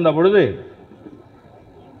உண்ணாவிரதம் இருந்த பொழுது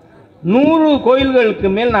 100 கோயில்களுக்கு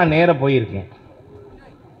மேல் நான் நேர போயிருக்கேன்.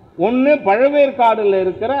 ஒன்று பழவேற்காடில்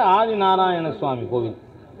இருக்கிற ஆதிநாராயண சுவாமி கோவில்.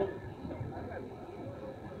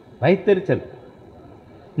 வைத்தறிச்சல்.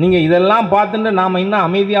 நீங்கள் இதெல்லாம் பார்த்துட்டு நாம் இன்னும்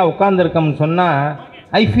அமைதியாக உட்கார்ந்துருக்கோம்னு சொன்னால்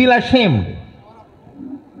ஐ ஃபீல் அஷேம்ட்.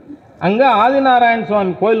 அங்கே ஆதிநாராயண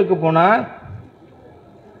சுவாமி கோயிலுக்கு போனால்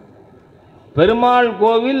பெருமாள்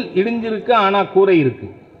கோவில் இடிஞ்சிருக்கு, ஆனால் கூரை இருக்கு,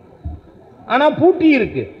 ஆனால் பூட்டி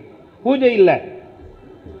இருக்கு, பூஜை இல்லை.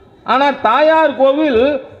 ஆனால் தாயார் கோவில்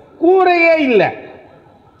கூரையே இல்லை.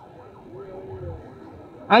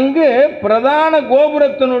 அங்கு பிரதான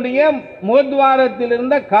கோபுரத்தினுடைய முகத்வாரத்தில்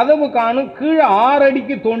இருந்த கதவு காணும் கீழே 6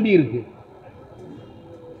 அடிக்கு தோண்டி இருக்கு.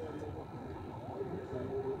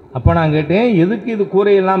 அப்ப நான் கேட்டேன், எதுக்கு இது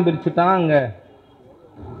கூரையெல்லாம் பிரிச்சுட்டான்? அங்க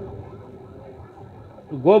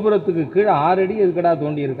கோபுரத்துக்கு கீழே 6 அடி எதுக்கடா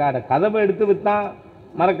தோண்டி இருக்கா? அதை கதவை எடுத்து விற்றான்,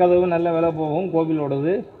 மரக்கதவு நல்ல விலை போகும்,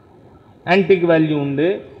 கோவிலோடது ஆன்டிக் வேல்யூ உண்டு.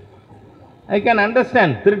 I can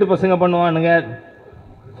understand. திருட்டு பசங்க பண்ணுவானுங்க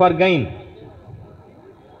ஃபார் கெயின்.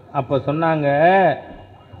 அப்போ சொன்னாங்க,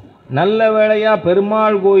 நல்ல வேளையாக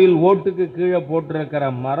பெருமாள் கோயில் ஓட்டுக்கு கீழே போட்டிருக்கிற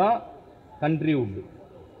மரம் கண்ட்ரி உண்டு.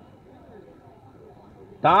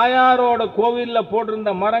 தாயாரோட கோவிலில்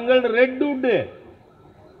போட்டிருந்த மரங்கள் ரெட் உட்டு.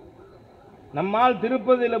 நம்மால்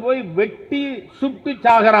திருப்பதியில் போய் வெட்டி சுட்டு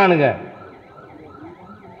சாகரானுங்க.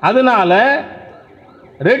 அதனால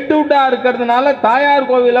ரெட் உட்டா இருக்கிறதுனால தாயார்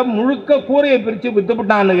கோவில முழுக்க கூரையை பிரித்து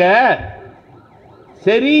வித்துவிட்டானுங்க.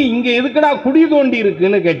 சரி, இங்க எதுக்குடா குடி தோண்டி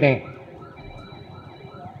இருக்குன்னு கேட்டேன்.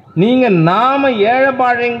 நீங்க நாம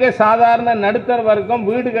ஏழைப்பாழைங்க சாதாரண நடுத்தர வர்க்கம்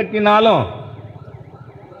வீடு கட்டினாலும்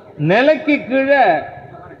நிலைக்கு கீழே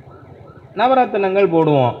நவரத்தினங்கள்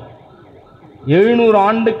போடுவோம். 700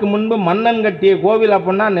 ஆண்டுக்கு முன்பு மன்னன் கட்டிய கோவில்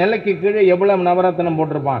அப்படின்னா நிலைக்கு கீழே எவ்வளவு நவரத்தினம்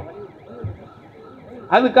போட்டிருப்பான்.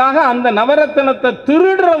 அதுக்காக அந்த நவரத்தினத்தை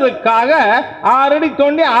திருடுறதுக்காக 6 அடி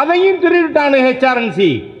தோண்டி அதையும் திருடிட்டானு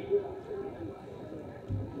ஹெச்ஆர்என்சி.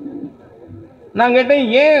 நான் கேட்டேன்,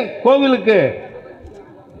 ஏன் கோவிலுக்கு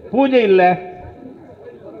பூஜை இல்லை?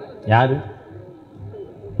 யாரு?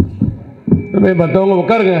 மற்றவங்க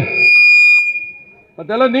உட்காருங்க,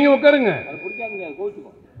 மற்றெல்லாம் நீங்க உட்காருங்க,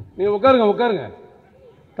 நீங்க உட்காருங்க, உட்காருங்க.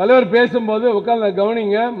 தலைவர் பேசும்போது உட்கார்ந்து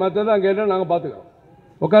கவனிங்க, மற்றதான் கேட்டால் நாங்கள் பார்த்துக்கிறோம்.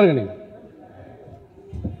 உட்காருங்க நீங்க.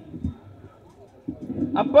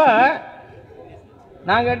 அப்ப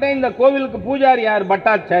நான் கேட்டேன், இந்த கோவிலுக்கு பூஜாரி யார்?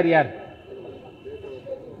 பட்டாச்சாரியார்.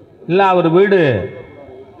 இல்லை, அவர் வீடு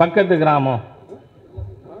பக்கத்து கிராமம்.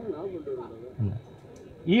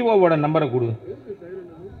 ஈவோவோட நம்பரை கொடு.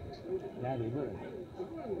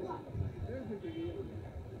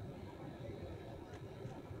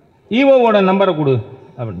 ஈவோவோட நம்பரை கொடு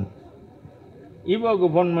அப்படின்னு ஈவோக்கு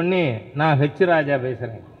ஃபோன் பண்ணி, நான் ஹெச் ராஜா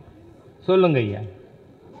பேசுகிறேன், சொல்லுங்க ஐயா,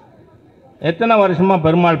 எத்தனை வருஷமா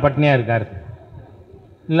பெருமாள் பட்னியாக இருக்கார்?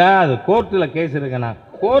 இல்லை, அது கோர்ட்டில் கேஸ் இருக்குண்ணா.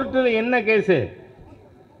 கோர்ட்டில் என்ன கேஸு?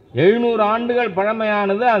 700 ஆண்டுகள்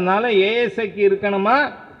பழமையானது, அதனால ஏஎஸ்ஐக்கு இருக்கணுமா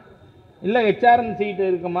இல்லை ஹெச்ஆர்என் சீட்டு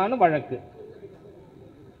இருக்குமான்னு வழக்கு.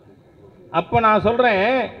 அப்போ நான்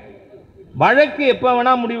சொல்கிறேன், வழக்கு எப்போ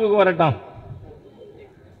வேணால் முடிவுக்கு வரட்டும்.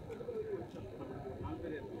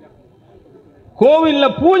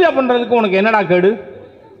 கோவிலில் பூஜை பண்ணுறதுக்கு உனக்கு என்னடா கேடு?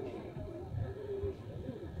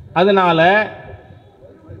 அதனால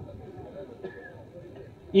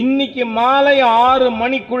இன்னைக்கு மாலை 6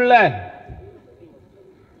 மணிக்குள்ள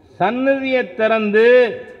சன்னதியை திறந்து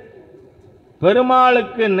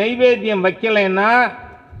பெருமாளுக்கு நைவேத்தியம் வைக்கலைன்னா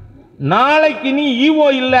நாளைக்கு நீ ஈவோ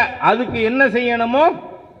இல்லை, அதுக்கு என்ன செய்யணுமோ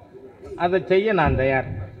அதை செய்ய நான் தயார்.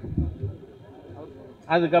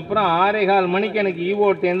 அதுக்கப்புறம் 6:15 மணிக்கு எனக்கு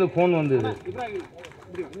ஈவோட்டேந்து ஃபோன் வந்தது.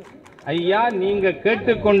 ஐயா, நீங்க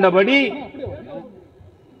கேட்டுக்கொண்டபடி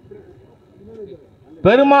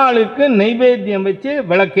பெருமாளுக்கு நைவேத்தியம் வச்சு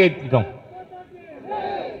விளக்கேற்றிட்டோம்.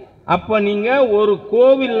 அப்ப நீங்க ஒரு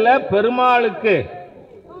கோவில்ல பெருமாளுக்கு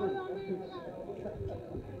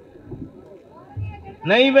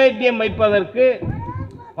நைவேத்தியம் வைப்பதற்கு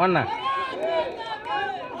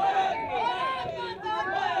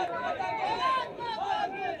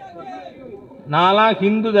நான்லாம்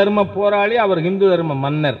ஹிந்து தர்ம போராளி, அவர் ஹிந்து தர்ம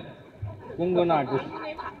மன்னர். உங்க நாட்டு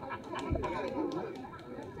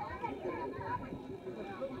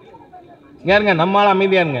யாருங்க நம்மால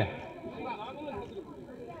அமைதியாருங்க.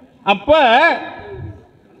 அப்ப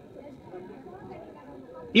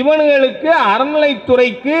இவனுங்களுக்கு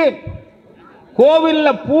அறநிலைத்துறைக்கு கோவில்ல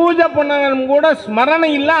பூஜை பண்ணவன் கூட ஸ்மரணை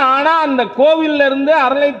இல்லை. ஆனா அந்த கோவில்ல இருந்து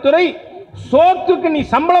அறநிலைத்துறை சோத்துக்கு நீ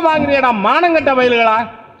சம்பளம் வாங்குறியடா மானங்கட்ட வயல்களா?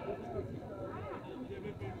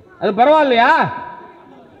 அது பரவாயில்லையா?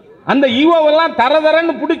 அந்த ஈவோவெல்லாம்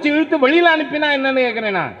தரதரன்னு பிடிச்சி இழுத்து வெளியில அனுப்பினா என்னன்னு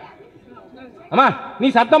கேட்கிறேன். ஆமா, நீ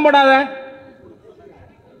சத்தம் போடாத,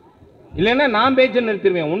 இல்லைன்னா நான் பேச்ச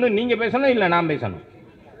நிறுத்திடுவேன். ஒன்று நீங்க பேசணும், இல்லை நான் பேசணும்.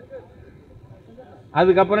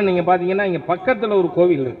 அதுக்கப்புறம் நீங்க பாத்தீங்கன்னா இங்க பக்கத்தில் ஒரு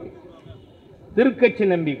கோவில் இருக்கு, திருக்கச்சி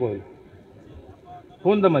நம்பி கோவில்,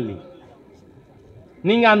 பூந்தமல்லி.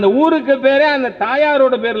 நீங்க அந்த ஊருக்கு பேரே அந்த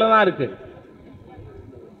தாயாரோட பேர்ல தான் இருக்கு.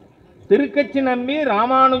 திருக்கச்சி நம்பி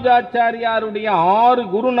ராமானுஜாச்சாரியாருடைய 6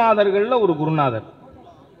 குருநாதர்கள்ல ஒரு குருநாதர்.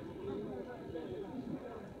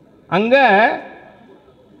 அங்க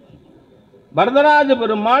வரதராஜ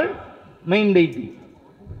பெருமாள் மெயின் டெய்டி.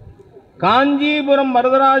 காஞ்சிபுரம்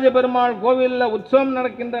வரதராஜ பெருமாள் கோவிலில் உற்சவம்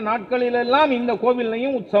நடக்கின்ற நாட்களிலெல்லாம் இந்த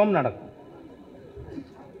கோவிலையும் உற்சவம் நடக்கும்.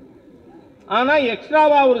 ஆனா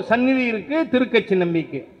எக்ஸ்ட்ராவா ஒரு சந்நிதி இருக்கு திருக்கச்சி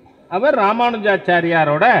நம்பிக்கு. அவர்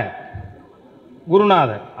ராமானுஜாச்சாரியாரோட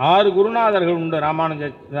குருநாதர். 6 குருநாதர்கள் உண்டு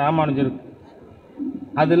ராமானுஜருக்கு.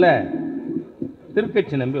 அதுல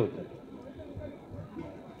திருக்கச்சி நம்பி ஒருத்தர்.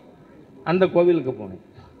 அந்த கோவிலுக்கு போனேன்.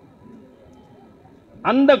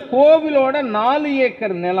 அந்த கோவிலோட 4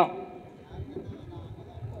 ஏக்கர் நிலம்,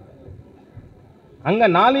 அங்க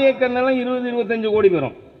 4 ஏக்கர் நிலம் 20-25 கோடி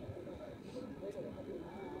பெறும்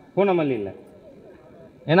பூனமல்லியில்.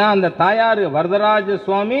 ஏன்னா அந்த தாயார் வரதராஜ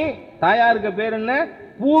சுவாமி, தாயாருக்கு பேர் என்ன?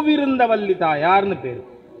 பூவிருந்தவல்லி தாயார்னு பேரு.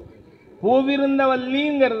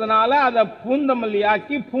 பூவிருந்தவல்லிங்கிறதுனால அதை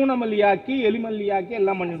பூந்தமல்லியாக்கி பூனமல்லியாக்கி எலிமல்லியாக்கி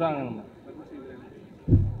எல்லாம் பண்ணிடுவாங்க. நம்ம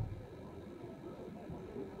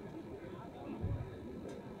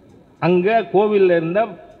அங்க கோவில்ல இருந்த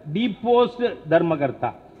டிபோஸ்ட் தர்மகர்த்தா,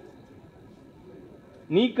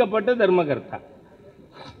 நீக்கப்பட்ட தர்மகர்த்தா,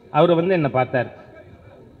 அவர் வந்து என்ன பார்த்தார்.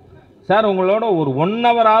 சார் உங்களோட ஒரு 1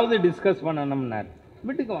 ஹவராவது டிஸ்கஸ் பண்ணணும்னார்.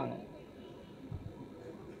 வீட்டுக்கு வாங்க.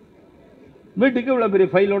 வீட்டுக்கு இவ்வளவு பெரிய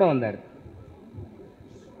ஃபைலோட வந்தார்.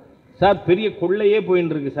 சார் பெரிய கொள்ளையே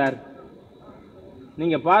போயின்னு இருக்கு சார்,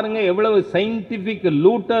 நீங்க பாருங்க எவ்வளவு சயின்டிபிக்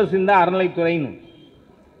லூட்டர்ஸ் இந்த அறநிலைத்துறைன்னு.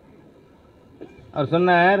 அவர்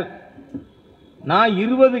சொன்னார், நான்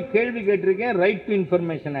 20 கேள்வி கேட்டிருக்கேன் ரைட் டு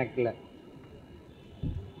இன்ஃபர்மேஷன் ஆக்ட்ல.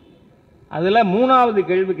 அதுல 3வது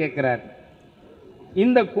கேள்வி கேட்கிறார்,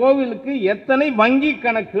 இந்த கோவிலுக்கு எத்தனை வங்கி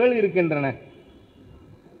கணக்குகள் இருக்கின்றன?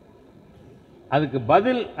 அதுக்கு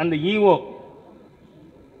பதில் அந்த ஈஓ,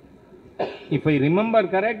 இப்ப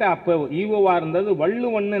ரிமெம்பர் கரெக்ட், அப்ப ஈஓவா இருந்தது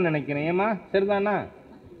வள்ளுவன் நினைக்கிறேன். ஏமா சரிதானா?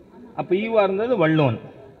 அப்ப ஈஓவா இருந்தது வள்ளுவன்.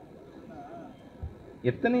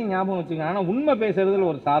 எத்தனை ஞாபகம் வச்சுங்க. ஆனா உண்மை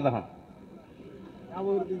பேசுறதுல ஒரு சாதகம்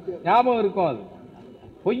ஞாபகம் இருக்கும். அது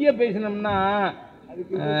பொய்ய பேசினோம்னா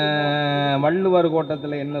வள்ளுவர்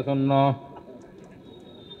கோட்டத்தில் என்ன சொன்னோம்,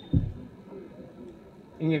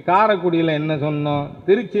 இங்கே காரைக்குடியில் என்ன சொன்னோம்,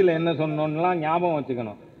 திருச்சியில் என்ன சொன்னோம்லாம் ஞாபகம்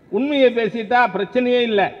வச்சுக்கணும். உண்மையை பேசிட்டா பிரச்சனையே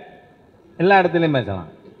இல்லை, எல்லா இடத்துலையும்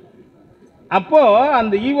பேசலாம். அப்போ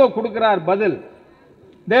அந்த ஈவோ கொடுக்கிறார் பதில்.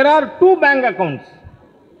 there are 2 bank accounts.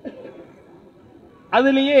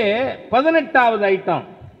 அதுலேயே 18வது ஐட்டம்,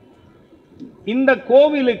 இந்த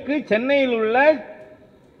கோவிலுக்கு சென்னையில் உள்ள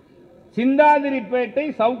சிந்தாதிரிப்பேட்டை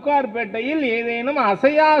சவுகார்பேட்டையில் ஏதேனும்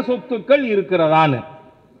அசையா சொத்துக்கள் இருக்கிறதான்னு.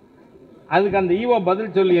 அதுக்கு அந்த ஈவோ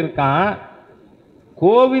பதில் சொல்லியிருக்கான்,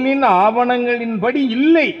 கோவிலின் ஆவணங்களின்படி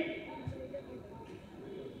இல்லை.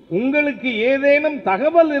 உங்களுக்கு ஏதேனும்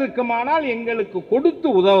தகவல் இருக்குமானால் எங்களுக்கு கொடுத்து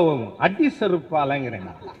உதவும். அடி செருப்பாலங்கிறேன்.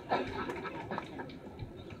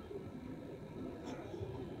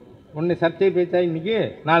 ஒன்னு சர்ச்சை பேச்சா இன்னைக்கு,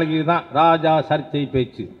 நாளைக்கு இதுதான் ராஜா சர்ச்சை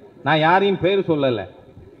பேச்சு. நான் யாரையும் பேர் சொல்லலை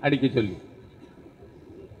அடிக்க சொல்லி.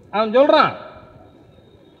 அவன் சொல்றான்,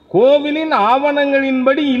 கோவிலின்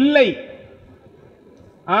ஆவணங்களின்படி இல்லை,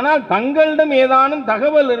 ஆனால் தங்களிடம் ஏதானும்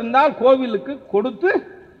தகவல் இருந்தால் கோவிலுக்கு கொடுத்து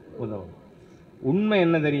உதவும். உண்மை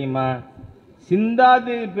என்ன தெரியுமா,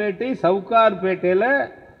 சிந்தாதிரிப்பேட்டை சவுகார்பேட்டையில்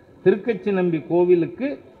திருக்கச்சி நம்பி கோவிலுக்கு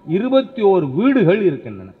 21 வீடுகள்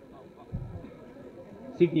இருக்கின்றன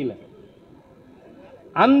சிட்டியில்.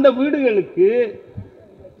 அந்த வீடுகளுக்கு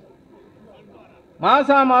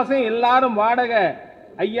மாசம் எல்லாரும் வாடகை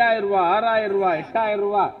 5000 ரூபாய், 6000 ரூபாய், 8000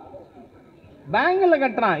 ரூபாய் பேங்க்ல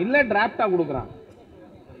கட்டுறான், இல்ல டிராப்டா கொடுக்குறான்.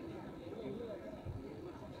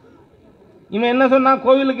 இவன் என்ன சொன்னா,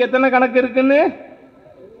 கோவிலுக்கு எத்தனை கணக்கு இருக்குன்னு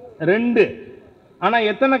 2, ஆனா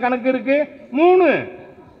எத்தனை கணக்கு இருக்கு 3.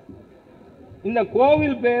 இந்த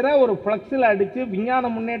கோவில் பேரை ஒரு பிளக்ஸில் அடிச்சு, விஞ்ஞான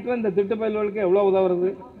முன்னேற்றம் இந்த திட்டு பயில்களுக்கு எவ்வளவு உதவுறது,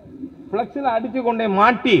 பிளக்ஸில் அடிச்சு கொண்டே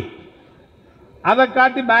மாட்டி அதை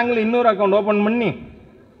காட்டி பேங்க்ல இன்னொரு அக்கௌண்ட் ஓபன் பண்ணி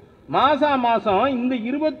மாசம் இந்த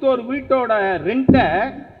 21 வீட்டோட ரெண்டை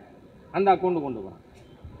அந்த அக்கௌண்ட் கொண்டு போறான்.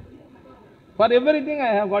 For everything I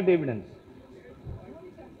have got evidence.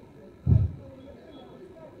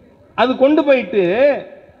 அது கொண்டு போயிட்டு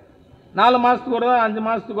 4 மாசத்துக்கு வரும், 5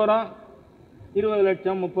 மாசத்துக்கு வரும், 20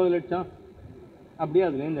 லட்சம் 30 லட்சம் அப்படியே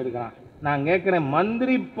அதுலேருந்து எடுக்கிறான். நான் கேட்குறேன்,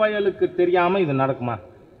 மந்திரி பயலுக்கு தெரியாம இது நடக்குமா?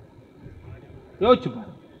 யோசிச்சு பாரு.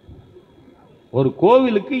 ஒரு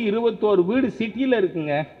கோவிலுக்கு 21 வீடு சிட்டியில்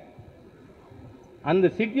இருக்குங்க. அந்த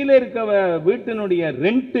சிட்டியில் இருக்க வீட்டினுடைய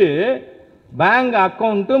ரெண்ட்டு, பேங்க்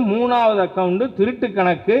அக்கௌண்ட்டு, 3வது அக்கௌண்ட், திருட்டு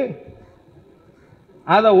கணக்கு,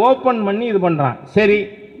 அதை ஓபன் பண்ணி இது பண்றான். சரி,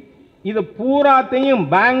 இது பூராத்தையும்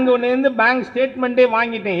பேங்க்லேருந்து பேங்க் ஸ்டேட்மெண்ட்டே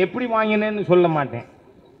வாங்கிட்டேன். எப்படி வாங்கினேன்னு சொல்ல மாட்டேன்,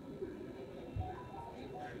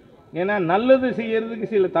 ஏன்னா நல்லது செய்யறதுக்கு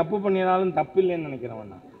சில தப்பு பண்ணினாலும் தப்பு இல்லைன்னு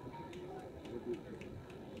நினைக்கிறவன் நான்.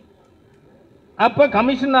 அப்ப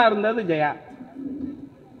கமிஷனா இருந்தது ஜெயா.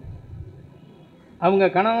 அவங்க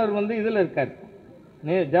கணவர் இதுல இருக்கார்,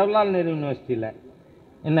 ஜவஹர்லால் நேரு யூனிவர்சிட்டியில்.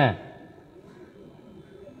 என்ன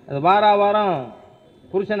அது வாரம்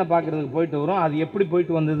புருஷனை பார்க்கறதுக்கு போயிட்டு வரும். அது எப்படி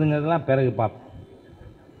போயிட்டு வந்ததுங்கிறதுலாம் பிறகு பார்ப்போம்.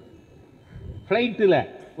 ஃப்ளைட்டில்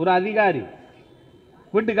ஒரு அதிகாரி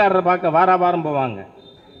வீட்டுக்காரரை பார்க்க வாரம் போவாங்க.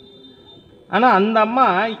 ஆனால் அந்த அம்மா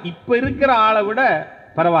இப்போ இருக்கிற ஆளை விட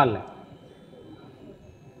பரவாயில்ல.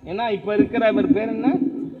 ஏன்னா இப்போ இருக்கிற இவர் பேர் என்ன,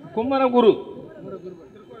 குமரகுரு.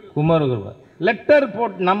 லெட்டர்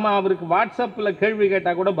போட்டு நம்ம அவருக்கு வாட்ஸ்அப்பில் கேள்வி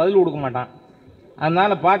கேட்டால் கூட பதில் கொடுக்க மாட்டான்.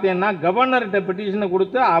 அதனால் பார்த்தீங்கன்னா கவர்னர்கிட்ட பெட்டிஷனை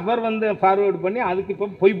கொடுத்து அவர் ஃபார்வேர்டு பண்ணி அதுக்கு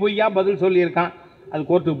இப்போ பொய்யா பதில் சொல்லியிருக்கான். அது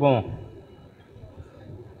கோர்ட்டுக்கு போவோம்.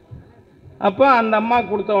 அப்போ அந்த அம்மா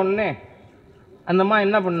கொடுத்த உடனே அந்த அம்மா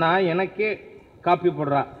என்ன பண்ணா, எனக்கே காப்பி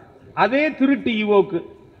போடுறா. அதே திருட்டு ஈவோக்கு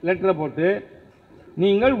லெட்டரை போட்டு,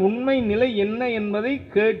 நீங்கள் உண்மை நிலை என்ன என்பதை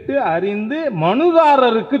கேட்டு அறிந்து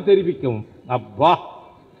மனுதாரருக்கு தெரிவிக்கவும். அப்பா,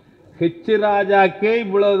 ஹெச் ராஜாக்கே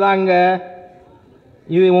இவ்வளவுதாங்க.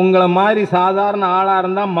 இது உங்களை மாதிரி சாதாரண ஆளா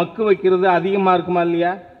இருந்தா மக்கு வைக்கிறது அதிகமா இருக்குமா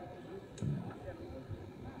இல்லையா?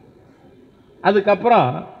 அதுக்கப்புறம்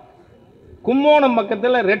கும்போணம்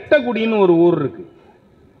பக்கத்தில் ரெட்டகுடின்னு ஒரு ஊர் இருக்கு.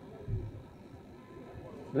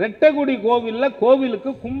 ரெட்டகுடி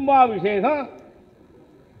கோவிலுக்கு கும்பாபிஷேகம்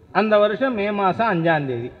அந்த வருஷம் மே மாதம் 5ஆம்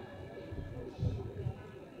தேதி.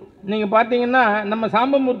 நீங்க பார்த்தீங்கன்னா நம்ம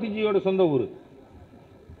சாம்பமூர்த்திஜியோட சொந்த ஊர்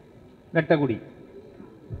ரெட்டகுடி.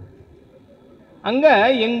 அங்க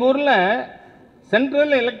எங்க ஊர்ல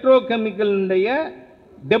சென்ட்ரல் எலக்ட்ரோ கெமிக்கலுடைய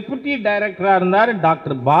டெபுட்டி டைரக்டரா இருந்தார்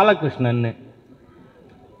doctor Balakrishnan.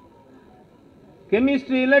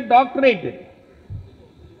 கெமிஸ்ட்ரியில doctorate,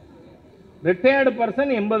 retired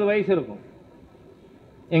person, 80 வயசு இருக்கும்.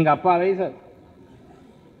 எங்க அப்பா வயசு.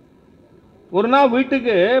 ஒரு நாள்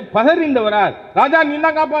வீட்டுக்கு பதறிந்து வரார், ராஜா நீ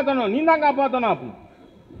தான் காப்பாற்றணும் அப்படின்னு.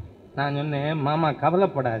 நான் சொன்னேன், மாமா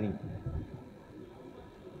கவலைப்படாதீங்க,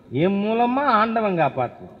 என் மூலமா ஆண்டவன்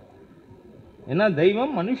காப்பாத்து. என்ன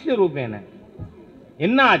தெய்வம் மனுஷ ரூபேன.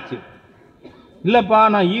 என்ன ஆச்சு? இல்லப்பா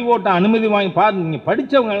நான் ஈவோட்ட அனுமதி வாங்கி பார்த்து. நீங்க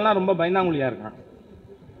படிச்சவங்க எல்லாம் ரொம்ப பயந்தாங்குழியா இருக்கான்.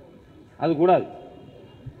 அது கூடாது,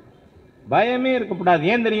 பயமே இருக்கக்கூடாது.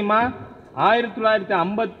 ஏன் தெரியுமா?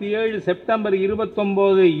 1957 செப்டம்பர்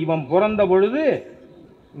 29 இவன் பிறந்த பொழுது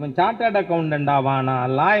இவன் சார்ட்டர்ட் அக்கௌண்டன்ட் ஆவானா,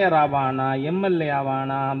 லாயர் ஆவானா, எம்எல்ஏ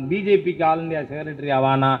ஆவானா, பிஜேபிக்கு ஆல் இந்தியா செக்ரட்டரி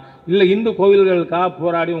ஆவானா, இல்லை இந்து கோவில்களுக்காக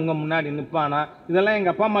போராடி உங்க முன்னாடி நிற்பானா, இதெல்லாம்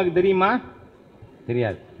எங்க அப்பா அம்மாவுக்கு தெரியுமா?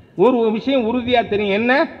 தெரியாது. ஒரு விஷயம் உறுதியா தெரியும்,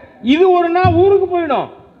 என்ன? இது ஒரு நாள் ஊருக்கு போயிடும்.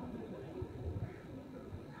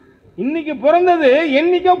 இன்னைக்கு பிறந்தது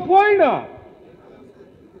என்னைக்கோ போயிடும்,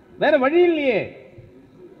 வேற வழி இல்லையே.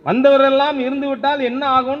 வந்தவரெல்லாம் இருந்து விட்டால் என்ன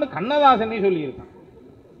ஆகும்னு கண்ணதாசனே சொல்லியிருக்கான்.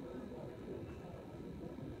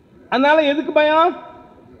 அதனால எதுக்கு பயம்?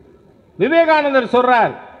 விவேகானந்தர்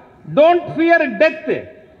சொல்றார், don't fear death.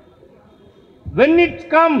 When it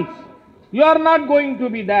comes, you are not going to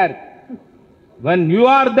be there. When you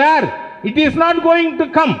are there, it is not going to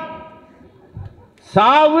come.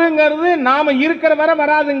 சாவுங்கிறது நாம இருக்கிற வரை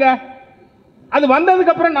வராதுங்க. அது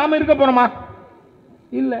வந்ததுக்கு அப்புறம் நாம இருக்க போறோமா?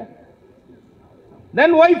 இல்ல.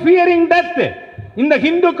 Then why fearing death? இந்த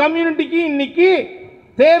ஹிந்து கம்யூனிட்டிக்கு இன்னைக்கு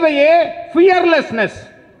தேவையே fearlessness.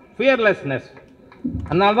 fearlessness.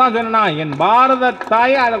 அதனால தான் சொன்னா என் பாரத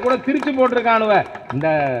தாயை அதை கூட திருச்சி போட்டிருக்கானுவ. இந்த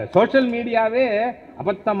சோஷியல் மீடியாவே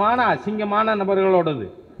அபத்தமான அசிங்கமான நபர்களோடது.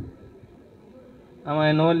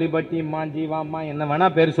 அவன் நோ லிபர்ட்டிமா ஜீவாமா என்ன வேணா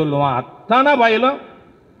பேர் சொல்லுவான். அத்தனை பயலும்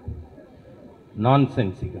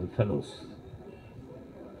நான்சென்சிக்கல் ஃபெலோஸ்.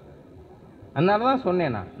 அதனால தான்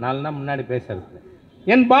சொன்னேன் நான் 4 நாள் முன்னாடி பேசுறது,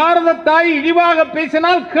 என் பாரத தாய் இழிவாக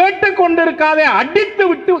பேசினால் கேட்டுக்கொண்டிருக்காதே, அடித்து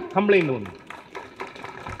விட்டு கம்ப்ளைண்ட் ஒன்று.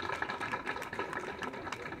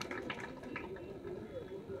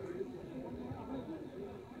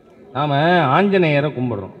 நாம ஆஞ்சநேயரை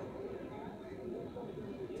கும்பிடுறோம்.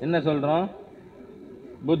 என்ன சொல்றோம்?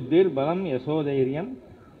 புத்திர் பலம் யசோதைரியம்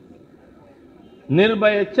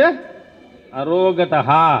நிர்பயச்ச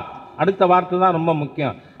அரோகதா. அடுத்த வார்த்தை தான் ரொம்ப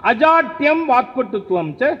முக்கியம். அஜாட்யம்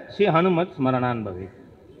வாக்பட்டுத்துவம் ச ஸ்ரீ ஹனுமத் ஸ்மரணான் பவே.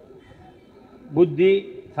 புத்தி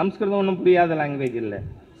சம்ஸ்கிருதம் ஒன்றும் புரியாத லாங்குவேஜ் இல்லை,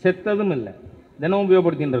 செத்ததும் இல்லை, தினமும்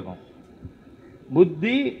உபயோகப்படுத்தின்னு இருக்கோம்.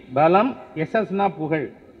 புத்தி பலம், யசஸ்னா புகழ்,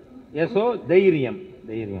 யசோ தைரியம்,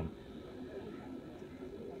 தைரியம்.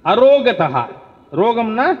 அரோகதா,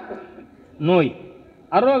 ரோகம்னா நோய்,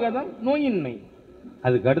 அரோகதம் நோயின்மை.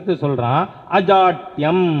 அதுக்கு அடுத்து சொல்றான்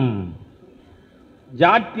அஜாட்யம்.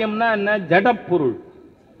 ஜாட்யம்னா என்ன? ஜடப்பொருள்,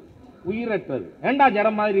 உயிரற்றது. ஏண்டா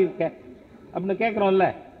ஜடம் மாதிரி இருக்க அப்படின்னு கேட்கிறோம்ல,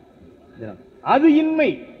 அது இன்மை.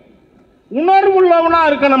 உணர்வுள்ளவனா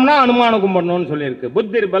இருக்கணும்னா அனுமான கும்பிடணும்னு சொல்லியிருக்கு.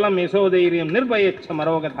 புத்திர் பலம் யசோதைரியம் நிர்பயச்சம்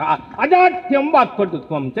அரோகதா அஜாட்யம்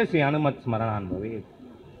வாக்பட்டுத்துவம் ஸ்ரீ அனுமத் ஸ்மரணான் பவே.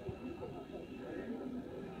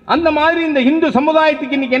 அந்த மாதிரி இந்த இந்து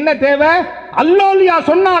சமுதாயத்துக்கு இன்னைக்கு என்ன தேவை? அல்லோலியா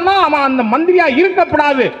சொன்னான்னா அவன் அந்த மந்திரியா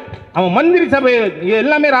இருக்கப்படாது. அவன் மந்திரி சபை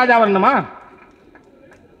எல்லாமே ராஜா வரணுமா?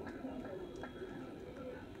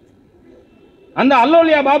 அந்த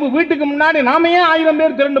அல்லோலியா பாபு வீட்டுக்கு முன்னாடி நாம ஏன் 1000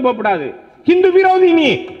 பேர் திரண்டு போகக்கூடாது? ஹிந்து விரோதி நீ,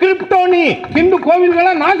 கிரிப்டோ நீ, ஹிந்து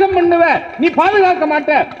கோவில்களை நாசம் பண்ணுவ, நீ பாதுகாக்க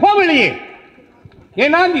மாட்ட, கோவிலையே.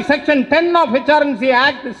 ஏன்னா the section 10 of HRNC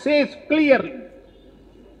Act says clearly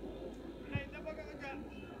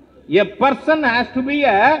a person has to be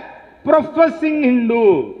a professing Hindu.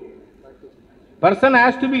 Person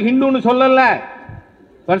has to be Hindu nu sollala.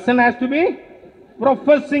 Person has to be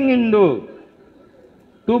professing Hindu.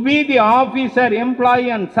 To be the officer,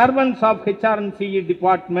 employee and servants of HRNC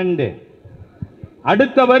department.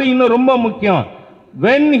 அடுத்த வரி இன்னும் ரொம்ப முக்கியம்.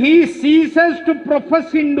 When he ceases to profess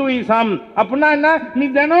Hinduism, அப்படின்னா என்ன? நீ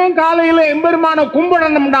தினம் காலையில் எம்பெருமான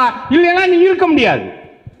கும்பிடணும்டா, இல்லைன்னா நீ இருக்க முடியாது.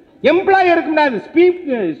 எம்ப்ளாயி இருக்க முடியாது,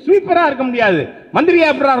 ஸ்வீப்பரா இருக்க முடியாது. மந்திரியா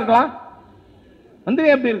எப்படா இருக்கலாம்? மந்திரி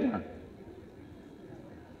எப்படி இருக்கலாம்?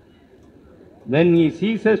 When he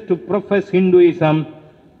ceases to profess Hinduism,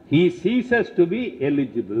 he ceases to be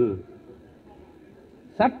eligible.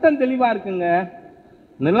 சட்டம் தெளிவா இருக்குங்க.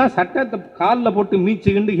 இதெல்லாம் சட்டத்தை காலில் போட்டு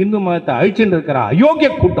மீச்சுக்கிண்டு இந்து மதத்தை அழிச்சுட்டு இருக்கிற அயோக்கிய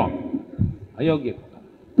கூட்டம், அயோக்கிய கூட்டம்.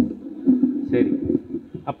 சரி,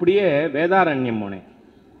 அப்படியே வேதாரண்யம் போனேன்.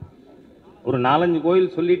 ஒரு 4-5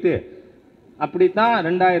 கோயில் சொல்லிட்டு அப்படித்தான்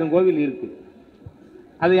 2000 கோவில் இருக்கு.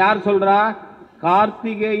 அது யார் சொல்றா?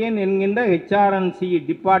 கார்த்திகேயன் என்கின்ற HRNC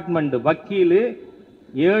டிபார்ட்மெண்ட் வக்கீலு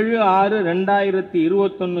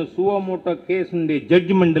 7/6/2021 சுவமோட்டோ கேஸ்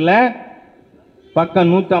ஜட்ஜ்மெண்ட்ல பக்கம்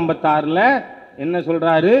 156 என்ன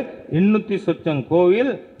சொல்றாரு? 800 சொச்சம்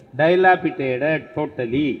கோவில் டைலாபிட்டேடட்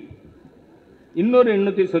டோட்டலி, இன்னொரு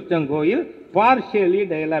 800 சொச்சம் கோயில் பார்ஷியலி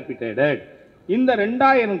டைலாபிட்டேடட். இந்த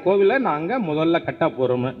 2000 கோவிலை நாங்க முதல்ல கட்ட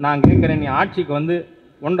போறோம். நான் கேட்கிறேன், நீ ஆட்சிக்கு வந்து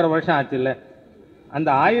 1.5 வருஷம் ஆச்சு இல்லை? அந்த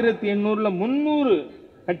 1800 300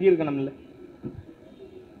 கட்டியிருக்கணும்ல,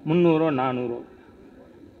 300 400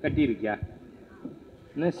 கட்டியிருக்கியா?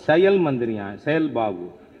 செயல் மந்திரியா, செயல் பாபு.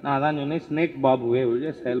 நான் அதான் சொன்னேன், ஸ்னேக் பாபுவே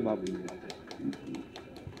ஒழிய செயல் பாபு.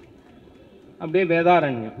 அப்படியே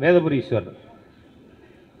வேதாரண்யம், வேதபுரீஸ்வரர்.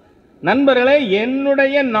 நண்பர்களே,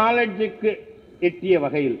 என்னுடைய நாலேஜுக்கு எட்டிய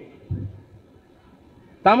வகையில்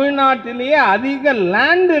தமிழ்நாட்டிலேயே அதிக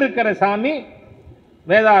லேண்ட் இருக்கிற சாமி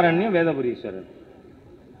வேதாரண்யம், வேதபுரீஸ்வரர்.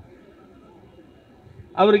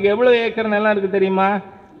 அவருக்கு எவ்வளவு ஏக்கர் நிலம் இருக்கு தெரியுமா?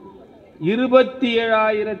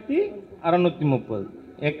 27,630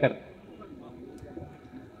 ஏக்கர்.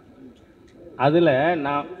 அதுல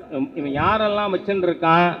நான் இவன் யாரெல்லாம் வச்சுட்டு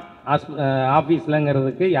இருக்கான்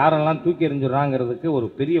ஆபீஸ்லங்கிறதுக்கு, யாரெல்லாம் தூக்கி எறிஞ்சுறாங்கிறதுக்கு ஒரு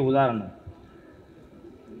பெரிய உதாரணம்.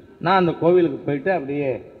 நான் அந்த கோவிலுக்கு போயிட்டு அப்படியே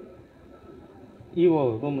ஈவோ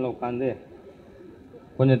ரூம்ல உட்காந்து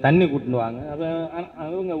கொஞ்சம் தண்ணி கூட்டின்னு வாங்க.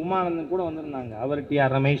 அவங்க உமானந்தன் கூட வந்திருந்தாங்க, அவர்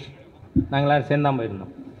டிஆர் ரமேஷ், நாங்களாம் சேர்ந்தான்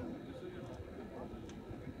போயிருந்தோம்.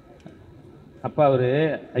 அப்ப அவரு,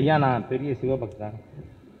 ஐயா நான் பெரிய சிவபக்தன்,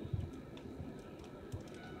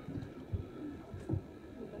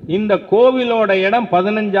 இந்த கோவிலோட இடம்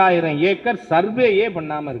 15,000 ஏக்கர் சர்வேயே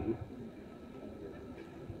பண்ணாம இருக்கு.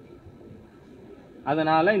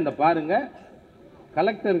 அதனால இந்த பாருங்க,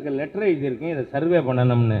 கலெக்டருக்கு லெட்டர் எழுதியிருக்கேன், இதை சர்வே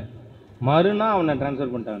பண்ணணும்னு. மறுநாள் அவனை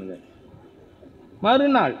டிரான்ஸ்ஃபர் பண்ணிட்டானுங்க,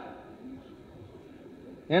 மறுநாள்.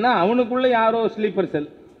 ஏன்னா அவனுக்குள்ள யாரோ ஸ்லீப்பர் செல்.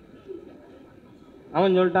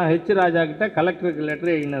 அவன் சொல்லிட்டான் ஹெச் ராஜா கிட்ட கலெக்டருக்கு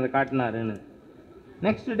letter எழுதினதை காட்டினாருன்னு.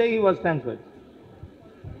 Next day he was transferred.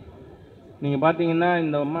 நீங்க பாத்தீங்கன்னா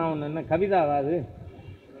இந்த அம்மா ஒன்று என்ன கவிதாவாது,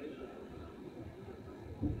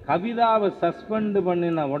 கவிதாவை சஸ்பெண்ட்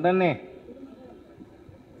பண்ணின உடனே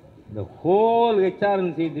இந்த ஹோல்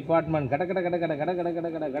ஹெச்ஆர்என்சி டிபார்ட்மெண்ட் கட கட கட கட கட கட கட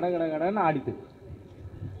கட கட கட கடன்னு ஆடித்து.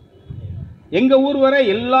 எங்க ஊர் வரை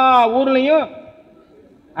எல்லா ஊர்லயும்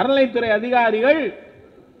அறநிலைத்துறை அதிகாரிகள்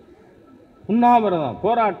உண்ணாவிரதம்,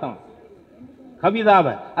 போராட்டம்,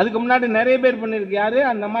 கவிதாவை. அதுக்கு முன்னாடி நிறைய பேர் பண்ணிருக்கு. யாரு?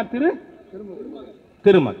 அந்த அம்மா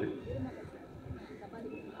திருமகள்.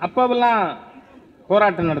 அப்பவெல்லாம்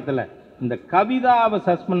போராட்டம் நடத்தல, இந்த கவிதாவை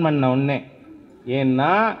சஸ்பெண்ட் பண்ண உடனே.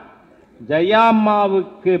 ஏன்னா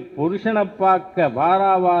ஜெயாம்மாவுக்கு புருஷனை பார்க்க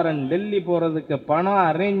வாராவாரம் டெல்லி போறதுக்கு பணம்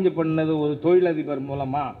அரேஞ்ச் பண்ணது ஒரு தொழிலதிபர்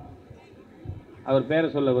மூலமா. அவர் பேரை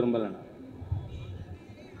சொல்ல விரும்பல.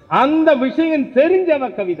 அந்த விஷயம் தெரிஞ்சவ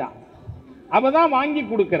கவிதா, அவதான் வாங்கி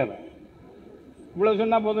கொடுக்கிறவ. இவ்வளவு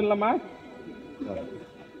சொன்னா போதும் இல்லம்மா?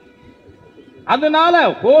 அதனால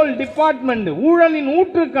ஹோல் டிபார்ட்மெண்ட் ஊழலின்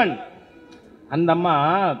ஊற்றுக்கண். அந்த அம்மா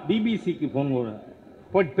பிபிசிக்கு போன்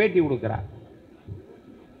போட்டு பேட்டி கொடுக்கிறா.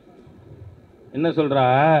 என்ன சொல்றா?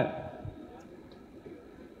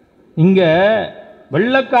 இங்க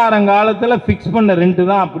வெள்ளக்காரங்காலத்துல பிக்ஸ் பண்ண ரெண்ட்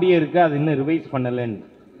தான் அப்படியே இருக்கு, அது இன்னும் ரிவைஸ் பண்ணலன்னு.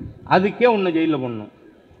 அதுக்கே உன்னை ஜெயில பண்ணணும்,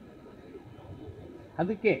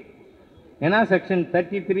 அதுக்கே. ஏன்னா செக்ஷன்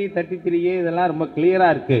 33, 33A இதெல்லாம் ரொம்ப கிளியரா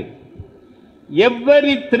இருக்கு.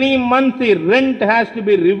 Every 3 months the rent has to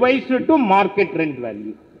be revised to market rent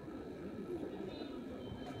value.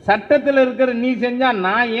 சட்டத்தில் இருக்கிற நீ செஞ்சா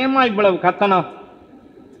நான் ஏமா இவ்வளவு கத்தணும்?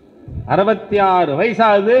 66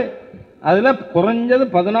 வயசாகுது, அதுல குறைஞ்சது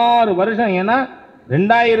 16 வருஷம். ஏன்னா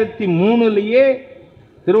 2003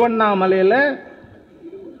 திருவண்ணாமலையில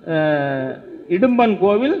இடும்பன்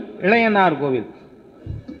கோவில், இளையனார் கோவில்,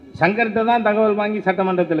 சங்கர்கிட்ட தான் தகவல் வாங்கி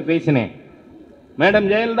சட்டமன்றத்தில் பேசினேன். Madam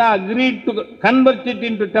Jayalalithaa agreed to convert it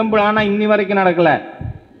into temple. ஆனா இன்னி வரைக்கும் நடக்கல.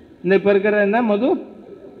 இந்த இப்ப இருக்கிற என்ன மது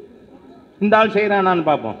இந்த ஆள் செய்யறானான்னு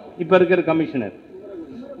பார்ப்போம். இப்ப இருக்கிற கமிஷனர்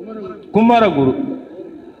குமாரகுரு,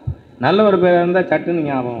 நல்ல ஒரு பேர் இருந்தா சட்டுன்னு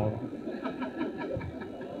ஞாபகம் வரும்.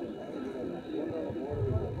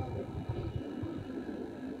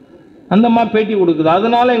 அந்த அம்மா பேட்டி கொடுக்குது,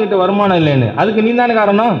 அதனால எங்கிட்ட வருமானம் இல்லைன்னு. அதுக்கு நீ தானே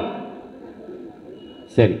காரணம்.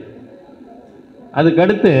 சரி, அதுக்கு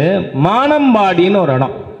அடுத்து மானம்பாடின்னு ஒரு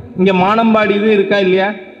இடம். இங்க மானம்பாடி இது இருக்கா இல்லையா?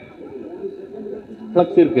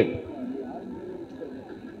 பிளக்ஸ் இருக்கு.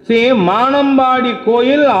 சரி, மானம்பாடி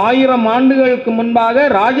கோயில் 1000 ஆண்டுகளுக்கு முன்பாக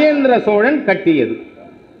ராஜேந்திர சோழன் கட்டியது.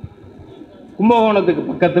 கும்பகோணத்துக்கு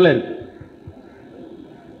பக்கத்தில் இருக்கு.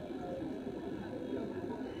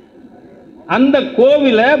 அந்த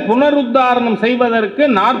கோவிலை புனருத்தாரணம் செய்வதற்கு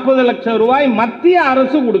 40 லட்சம் ரூபாய் மத்திய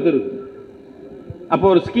அரசு கொடுத்திருக்கு. அப்போ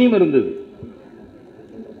ஒரு ஸ்கீம் இருந்தது.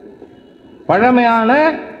 பழமையான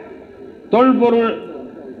தொல்பொருள்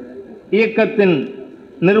இயக்கத்தின்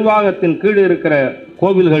நிர்வாகத்தின் கீழ் இருக்கிற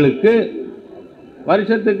கோவில்களுக்கு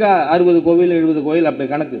வருஷத்துக்கு 60 கோவில் 70 கோவில் அப்படி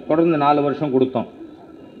கணக்கு தொடர்ந்து 4 வருஷம் கொடுத்தோம்.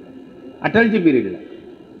 அட்டல்ஜி பீரியட்ல.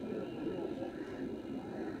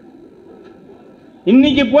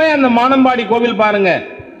 இன்னைக்கு போய் அந்த மானம்பாடி கோவில் பாருங்க,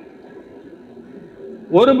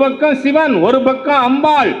 ஒரு பக்கம் சிவன், ஒரு பக்கம்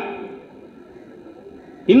அம்பாள்,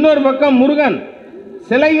 இன்னொரு பக்கம் முருகன்.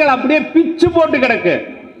 சிலைகள் அப்படியே பிச்சு போட்டு கிடக்கு.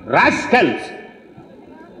 ராஸ்கல்ஸ்,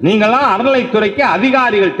 நீங்களாம் அறநிலைத்துறைக்கு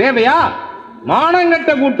அதிகாரிகள் தேவையா?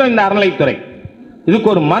 மானங்கட்ட கூட்டம் இந்த அறநிலைத்துறை.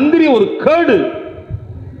 இதுக்கு ஒரு மந்திரி, ஒரு கேடு.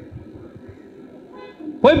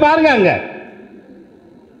 போய் பாருங்க, அங்க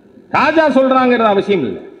ராஜா சொல்றாங்கிறது அவசியம்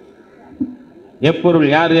இல்லை. எப்பொருள்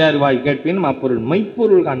யார் யார் வாய் கேட்பினும் அப்பொருள்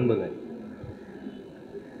மெய்ப்பொருள் காண்பது.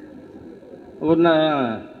 ஒரு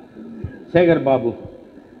சேகர் பாபு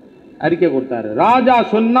அறிக்கை கொடுத்தாரு, ராஜா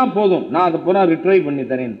சொன்னா போதும், நான் அதை பூரா ரிட்ரை பண்ணி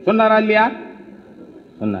தரேன் சொன்னாரா இல்லையா?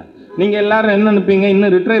 சொன்னார். நீங்க எல்லாரும் என்ன நினைப்பீங்க,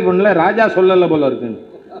 இன்னும் ரிட்ரை பண்ணல, ராஜா சொல்லல போல இருக்கு.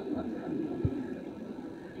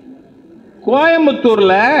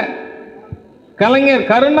 கோயம்புத்தூர்ல கலைஞர்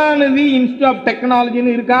கருணாநிதி இன்ஸ்டிடியூட் ஆஃப்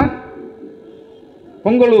டெக்னாலஜின்னு இருக்கா?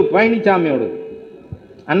 பொங்கலூர் பழனிசாமியோட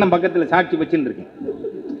அண்ணன் பக்கத்தில் சாட்சி வச்சுட்டு இருக்கேன்.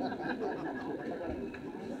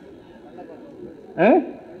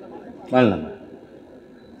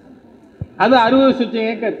 அது 60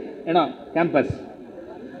 ஏக்கர் இடம் கேம்பஸ்.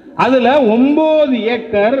 அதுல 9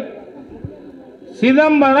 ஏக்கர்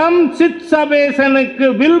சிதம்பரம் சித் சபேசனுக்கு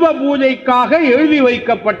வில்வ பூஜைக்காக எழுதி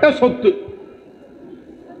வைக்கப்பட்ட சொத்து.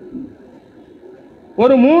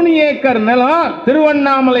 ஒரு 3 ஏக்கர் நிலம்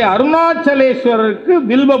திருவண்ணாமலை அருணாச்சலேஸ்வரருக்கு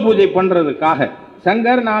வில்வ பூஜை பண்றதுக்காக.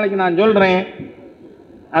 சங்கர், நாளைக்கு நான் சொல்றேன்,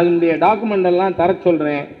 அதனுடைய டாக்குமெண்ட் எல்லாம் தர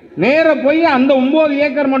சொல்றேன். நேர போய் அந்த 9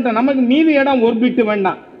 ஏக்கர் மட்டும், நமக்கு மீதி இடம் ஒரு பிட்டு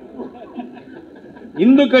வேண்டாம்.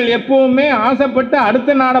 இந்துக்கள் எப்பவுமே ஆசைப்பட்டு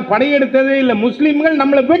அடுத்த நாட படையெடுத்ததே இல்லை. முஸ்லிம்கள்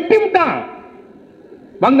நம்மளை வெட்டி விட்டான்.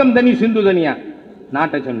 வங்கம் தனி சிந்து தனியா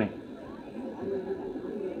நாட்டை சொன்னேன்.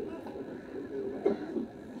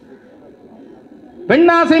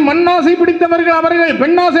 பெண்ணாசை மண்ணாசை பிடித்தவர்கள் அவர்கள்.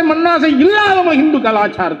 பெண்ணாசை மண்ணாசை இல்லாதவங்க இந்து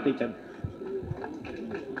கலாச்சாரத்தை சேர்ந்த.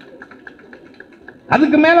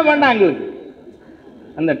 அதுக்கு மேல வேண்டாம் எங்களுக்கு.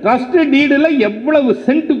 அந்த ட்ரஸ்ட் டீடுல எவ்வளவு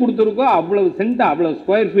சென்ட் கொடுத்துருக்கோ அவ்வளவு சென்ட், அவ்வளவு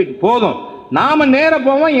ஸ்கொயர் ஃபீட் போதும். நாம நேர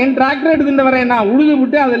போவோம், என் டிராக்டர் எடுத்துட்டு வரேன், நான் உழுது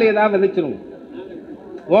விட்டு அதுல ஏதாவது விதைச்சிருவோம்.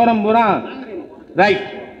 ஓரம் பூரா ரைட்.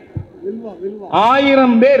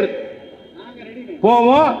 1000 பேர்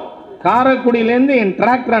போவோம். காரைக்குடியிலேருந்து என்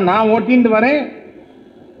டிராக்டரை நான் ஓட்டிட்டு வரேன்,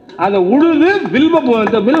 அதை உழுது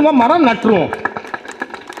வில்வ மரம் நட்டுருவோம்.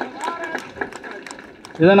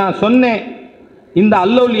 இதை நான் சொன்னேன். இந்த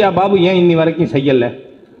அல்லோலியா பாபு ஏன் இன்னி வரைக்கும் செய்யல?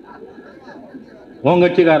 உன்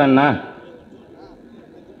கட்சிக்காரன்னா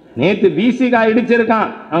நேற்று விசிகா இடிச்சிருக்கான்.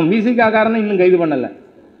 அவன் விசிகா காரனை இன்னும் கைது பண்ணல.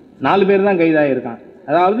 4 பேர் தான் கைதாயிருக்கான்.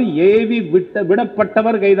 அதாவது ஏவி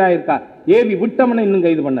விடப்பட்டவர் கைதாயிருக்கா, ஏவி விட்டவனை இன்னும்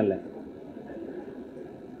கைது பண்ணல.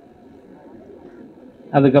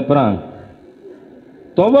 அதுக்கப்புறம்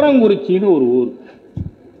துவரங்குறிச்சின்னு ஒரு ஊர்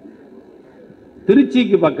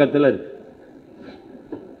திருச்சிக்கு பக்கத்தில் இருக்கு.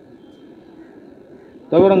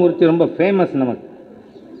 துவரங்குறிச்சி ரொம்ப ஃபேமஸ் நமக்கு.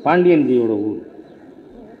 பாண்டியன்ஜியோட ஊர்.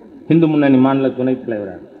 இந்து முன்னணி மாநில துணைத்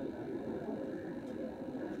தலைவராக.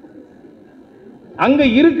 அங்க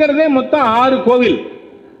இருக்கிறதே மொத்தம் 6 கோவில்.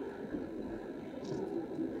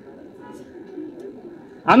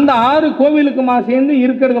 அந்த 6 கோவிலுக்குமா சேர்ந்து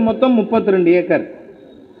இருக்கிறது மொத்தம் 32 ஏக்கர்.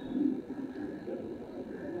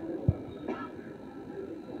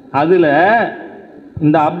 அதுல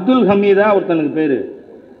இந்த அப்துல் ஹமீதா ஒருத்தனுக்கு பேரு,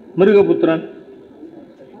 மிருகபுத்திரன்.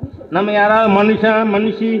 நம்ம யாராவது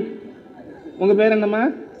மனுஷி, உங்க பேர் என்னம்மா?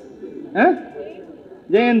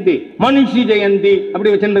 ஜெயந்தி, மனுஷி ஜெயந்தி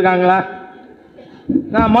அப்படி வச்சுருக்காங்களா?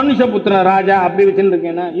 நான் மனுஷபுத்திரன் ராஜா அப்படி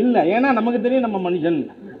வச்சுருக்கேன்னா இல்ல. ஏன்னா நமக்கு தெரியும் நம்ம மனுஷன்,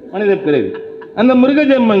 மனித பிறவி. அந்த மிருக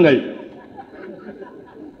ஜென்மங்கள்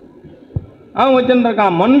அவன்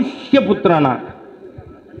வச்சுருக்கான் மனுஷபுத்திரனா.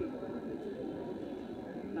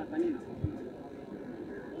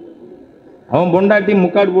 அவன் பொண்டாட்டி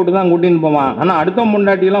முக்காடு போட்டு தான் கூட்டின்னு போவான். ஆனா அடுத்த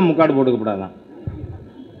பொண்டாட்டியெல்லாம் முக்காடு போட்டுக்கப்படாதான்.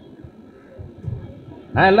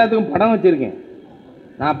 நான் எல்லாத்துக்கும் படம் வச்சிருக்கேன்.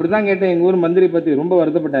 நான் அப்படிதான் கேட்டேன். எங்க ஊர் மந்திரி பத்தி ரொம்ப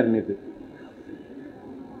வருத்தப்பட்டார் நேற்று.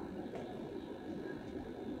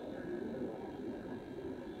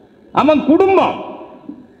 அவன் குடும்பம்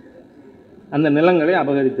அந்த நிலங்களை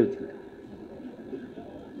அபகரித்து வச்சிருக்க.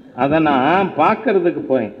 அதை நான் பார்க்கறதுக்கு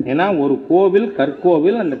போறேன். ஏன்னா ஒரு கோவில்,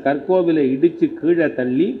 கற்கோவில், அந்த கற்கோவிலை இடிச்சு கீழே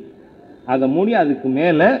தள்ளி அதை மூடி அதுக்கு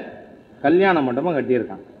மேல கல்யாண மண்டபம்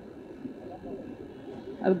கட்டியிருக்கான்.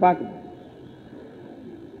 அது பார்க்க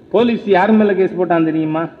போலீஸ் யார் மேல கேஸ் போட்டான்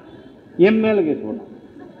தெரியுமா? என் மேல கேஸ் போட்டான்.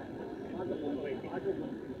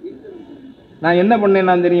 நான் என்ன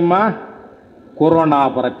பண்ணேன்னா தெரியுமா? கொரோனா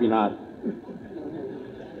பரப்பினார்.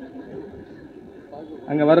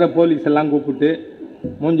 அங்க வர்ற போலீஸ் எல்லாம் கூப்பிட்டு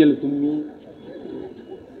மூஞ்சல் தும்மி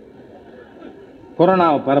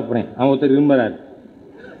கொரோனாவை பரப்புறேன். அவன் ஒருத்தர் விரும்புறாரு.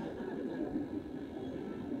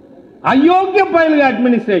 அயோக்கிய பயலுக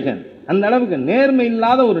அட்மினிஸ்ட்ரேஷன். அந்த அளவுக்கு நேர்மை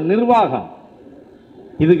இல்லாத ஒரு நிர்வாகம்.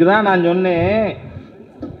 இதுக்கு தான் நான் சொன்னேன்,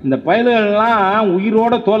 இந்த பயல்கள்லாம்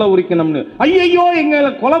உயிரோட தோலை உரிக்கணும்னு. ஐயோ எங்களை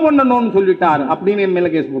கொலை பண்ணணும்னு சொல்லிட்டாரு அப்படின்னு என் மேல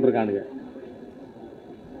கேஸ் போட்டிருக்கானுங்க.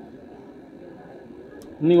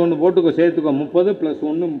 இன்னைக்கு ஒன்று போட்டுக்கோ, சேர்த்துக்கோ, 30 +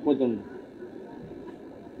 1 31.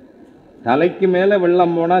 தலைக்கு மேல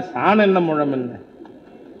வெள்ளம் போனா சாணம் என்ன முழம் என்ன?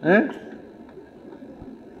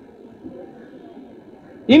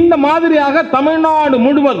 இந்த மாதிரியாக தமிழ்நாடு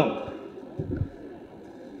முழுவதும்,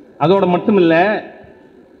 அதோட மட்டுமில்ல,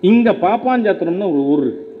 இங்க பாப்பாஞ்சாத்திரம்னு ஒரு ஊர்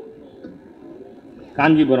இருக்கு,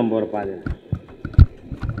 காஞ்சிபுரம் போற பாதையில்.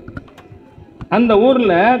 அந்த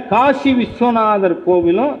ஊர்ல காசி விஸ்வநாதர்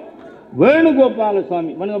கோவிலும் வேணுகோபால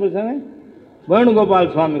சுவாமி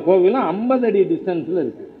கோவிலும் 50 அடி டிஸ்டன்ஸ்ல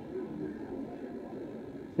இருக்கு.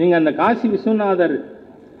 நீங்க அந்த காசி விஸ்வநாதர்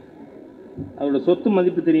அவரோட சொத்து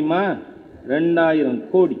மதிப்பு தெரியுமா? 2000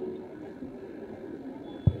 கோடி.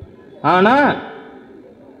 ஆனா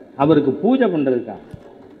அவருக்கு பூஜை பண்றதுக்கா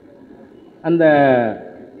அந்த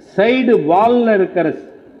சைடு வால்ல இருக்கிற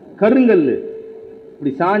கருங்கல்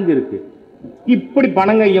இப்படி சாஞ்சு இருக்கு, இப்படி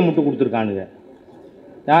பனங்கையை முட்டு கொடுத்துருக்கானுங்க.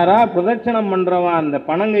 யாரா பிரதட்சணம் பண்றவன் அந்த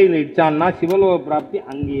பனங்கையில் இடிச்சான்னா சிவலோக பிராப்தி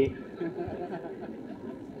அங்கேயே.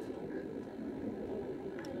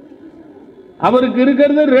 அவருக்கு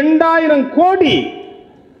இருக்கிறது 2000 கோடி.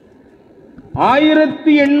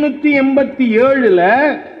 1887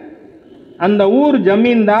 அந்த ஊர்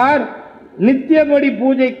ஜமீன்தார் நித்தியபடி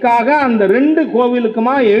பூஜைக்காக அந்த 2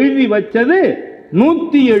 கோவிலுக்குமா எழுதி வச்சது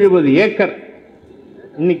 170 ஏக்கர்.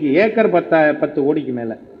 இன்னைக்கு ஏக்கர் 10 கோடிக்கு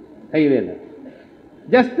மேல ஹைவேல,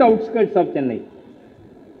 ஜஸ்ட் அவுட்ஸ்கர்ட்ஸ் ஆஃப் சென்னை.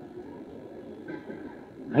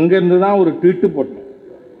 அங்கிருந்து தான் ஒரு ட்வீட்டு போட்டோம்.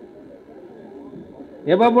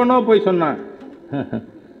 எவனோ போய் சொன்னான்,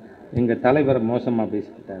 எங்க தலைவரை மோசமா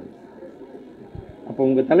பேசிக்கிட்டாரு. அப்போ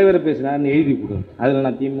உங்க தலைவரை பேசினாருன்னு எழுதி கொடு. அதில்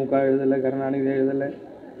நான் திமுக எழுதலை, கருணாநிதி எழுதலை,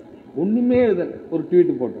 ஒண்ணுமே எழுதலை, ஒரு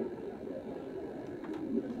ட்வீட் போட்டோம்.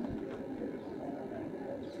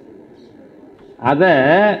 அத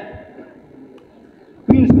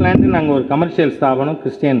குயின்ஸ்லாண்டு நாங்கள் ஒரு கமர்ஷியல் ஸ்தாபனம்,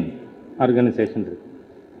 கிறிஸ்டியன் ஆர்கனைசேஷன் இருக்கு.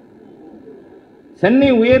 சென்னை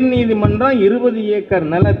உயர்நீதிமன்றம் 20 ஏக்கர்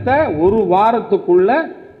நிலத்தை ஒரு வாரத்துக்குள்ள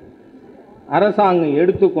அரசாங்கம்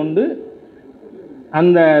எடுத்துக்கொண்டு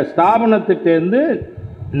அந்த ஸ்தாபனத்திட்டேருந்து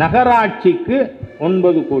நகராட்சிக்கு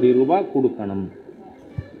 9 கோடி ரூபாய் கொடுக்கணும்.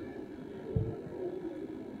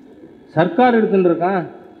 சர்க்கார் எடுத்துட்டு இருக்கான்.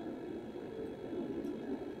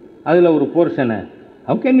 அதுல ஒரு போர்ஷனை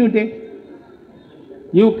how can you take?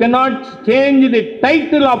 You cannot change the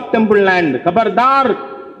title of temple land. கபர்தார்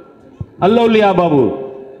அல்லோலியா Babu.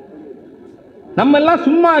 நம்ம எல்லாம்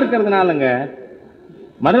சும்மா இருக்கிறதுனாலங்க,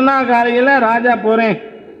 மறுநாள் காலையில் ராஜா போறேன்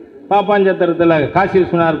பாப்பாஞ்சத்திரத்தில் காசி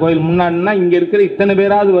விஸ்வநாதர் கோயில் முன்னாடினா இங்க இருக்கிற இத்தனை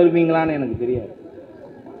பேராவது வருவீங்களான்னு எனக்கு தெரியாது.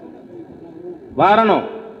 வரணும்.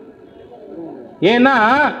 ஏன்னா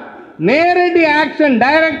நேரடி ஆக்ஷன்,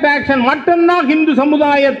 டைரக்ட் ஆக்ஷன் மட்டும்தான் இந்து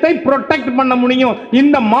சமுதாயத்தை ப்ரொடெக்ட் பண்ண முடியும்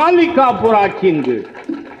இந்த மாலிகாபூர் ஆட்சியின் கீழ்.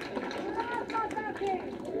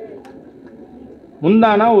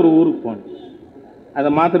 முந்தானா ஒரு ஊருக்கு போனேன். அதை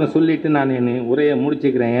மாத்திரம் சொல்லிட்டு நான் என் உரையை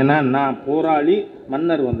முடிச்சுக்கிறேன். ஏன்னா நான் போராளி,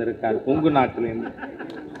 மன்னர் வந்திருக்காரு கொங்கு நாட்டிலேருந்து.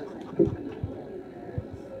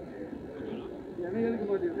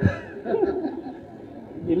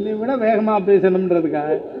 என்னை விட வேகமா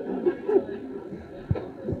பேசணும்ன்றதுக்காக.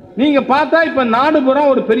 நீங்க பார்த்தா இப்ப நாடு பூரா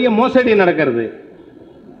ஒரு பெரிய மோசடி நடக்கிறது.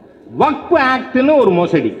 வக்ஃப் ஆக்ட்னு ஒரு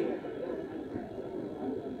மோசடி.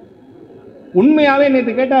 உண்மையாவே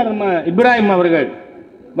நேற்று கேட்டார் நம்ம இப்ராஹிம் அவர்கள்,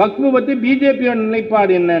 வக்ஃப் பத்தி பிஜேபியோட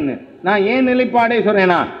நிலைப்பாடு என்னன்னு. நான் ஏன் நிலைப்பாடே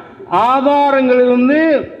சொல்றேன்னா, ஆதாரங்களிலிருந்து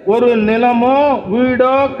ஒரு நிலமோ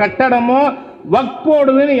வீடோ கட்டடமோ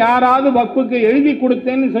வக்ஃபோடுதுன்னு யாராவது வக்ஃபுக்கு எழுதி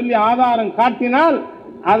கொடுத்தேன்னு சொல்லி ஆதாரம் காட்டினால்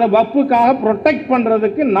அதை வக்ஃபுக்காக ப்ரொடெக்ட்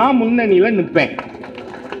பண்றதுக்கு நான் முன்னணியில் நிற்பேன்.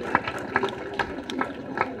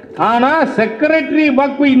 ஆனா செக்ரட்டரி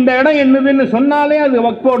வக்ஃப் இந்த இடம் என்னதுன்னு சொன்னாலே அது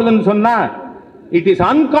வக்ஃபோடுதுன்னு சொன்னா இட் இஸ்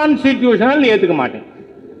அன்கான்ஸ்டிடியூஷனல், ஏத்துக்க மாட்டேன்.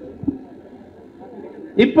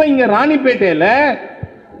 இப்ப இங்க ராணிப்பேட்டையில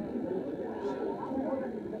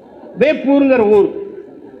வேப்பூருங்கிற ஊர்,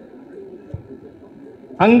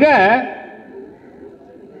 அங்க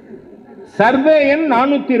சர்வே எண்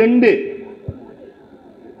 402,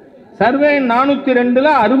 சர்வே எண்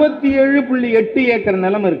 402ல 67.8 ஏக்கர்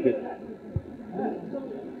நிலம் இருக்கு.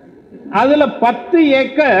 அதுல 10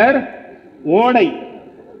 ஏக்கர் ஓடை,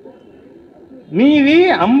 மீதி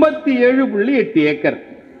 57.8 ஏக்கர்.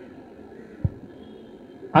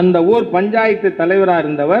 அந்த ஊர் பஞ்சாயத்து தலைவராக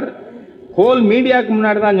இருந்தவர் ஹோல் மீடியாவுக்கு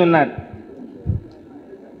முன்னாடி தான் சொன்னார்,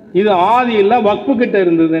 இது ஆதியில் வக்ஃபு கிட்ட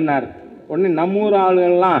இருந்ததுன்னார். உடனே நம்ம ஊர்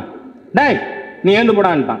ஆளுகள்லாம் டேய் நீ ஏந்து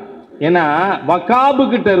போடான்ட்டான். ஏன்னா வக்காபு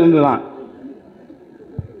கிட்ட இருந்துதான்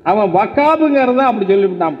அவன் வக்காபுங்கிறத அப்படி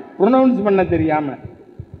சொல்லிவிட்டான், ப்ரொனவுன்ஸ் பண்ண தெரியாம.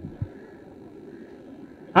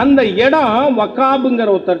 அந்த இடம் வக்காபுங்கிற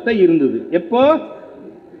ஒருத்தர்கிட்ட இருந்தது. எப்போ?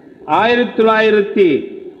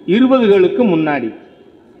 1920களுக்கு முன்னாடி.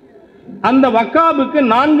 அந்த வக்காபுக்கு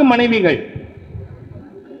 4 மனைவிகள்.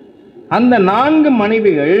 அந்த 4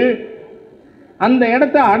 மனைவிகள் அந்த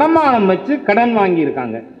இடத்தை அடமானம் வச்சு கடன் வாங்கி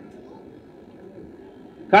இருக்காங்க.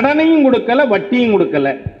 கடனையும் கொடுக்கல, வட்டியும் கொடுக்கல.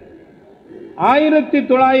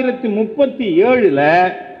 1937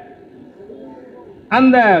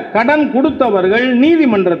 அந்த கடன் கொடுத்தவர்கள்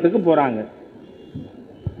நீதிமன்றத்துக்கு போறாங்க.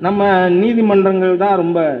 நம்ம நீதிமன்றங்கள் தான்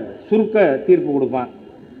ரொம்ப சுருக்க தீர்ப்பு கொடுப்பான்.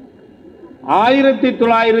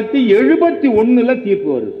 1971 தீர்ப்பு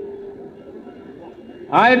வருது.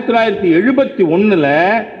 1971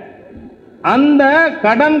 அந்த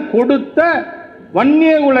கடன் கொடுத்த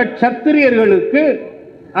வன்னியகுல சத்திரியர்களுக்கு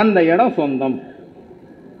அந்த இடம் சொந்தம்.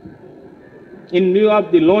 in lieu of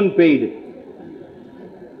the loan paid.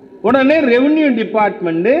 உடனே ரெவென்யூ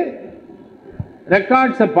டிபார்ட்மெண்ட்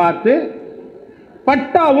ரெக்கார்ட்ஸை பார்த்து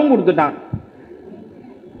பட்டாவும் கொடுத்துட்டான்.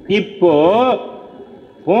 இப்போ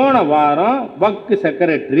போன வாரம் வக்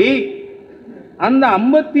செக்ரட்டரி அந்த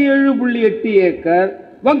 57.8 ஏக்கர்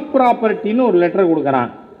வக் ப்ராப்பர்ட்டின்னு ஒரு லெட்டர்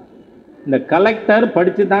கொடுக்கறான். இந்த கலெக்டர்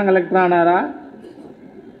படிச்சு தான் collector ஆனாரா?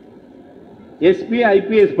 SP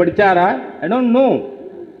IPS படிச்சாரா? I don't know.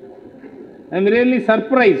 I am really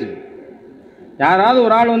surprised. யாராவது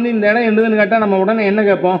ஒரு ஆள் வந்து இந்த இடம் என்னதுன்னு கேட்டால் நம்ம உடனே என்ன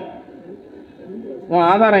கேட்போம்? உன்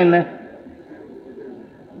ஆதாரம் என்ன?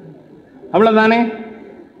 அவ்வளோதானே.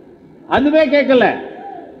 அதுவே கேட்கல.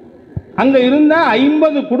 அங்கே இருந்த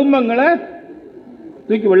 50 குடும்பங்களை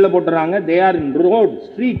தூக்கி வெளில போட்டுறாங்க. They are in road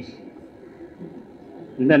streets.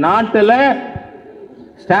 இந்த நாட்டில்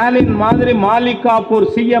ஸ்டாலின் மாதிரி மாலிகாப்பூர்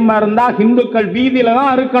சிஎம் இருந்தா இந்துக்கள் வீதியில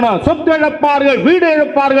தான் இருக்கணும். சொத்து இழப்பார்கள், வீடு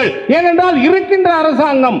இழப்பார்கள். ஏனென்றால் இருக்கின்ற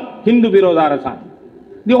அரசாங்கம் இந்து விரோத அரசாங்கம்.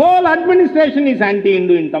 The whole administration is anti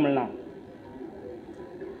Hindu இன் தமிழ்நாடு.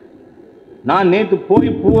 நான் நேற்று போய்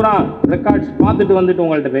பூரா ரெக்கார்ட்ஸ் பார்த்துட்டு வந்துட்டு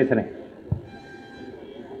உங்கள்கிட்ட பேசுறேன்.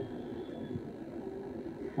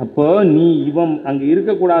 அப்போ நீ இவன் அங்க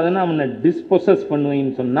இருக்கக்கூடாதுன்னு அவனை டிஸ்பொசஸ்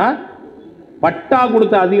பண்ணுவீன்னு சொன்னா பட்டா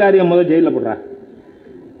கொடுத்த அதிகாரியை முதல் ஜெயிலில் போடுற.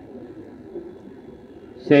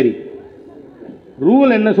 சரி,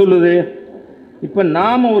 ரூல் என்ன சொல்லுது? இப்ப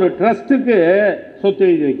நாம ஒரு ட்ரஸ்டுக்கு சொத்து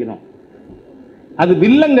எழுதி வைக்கணும். அது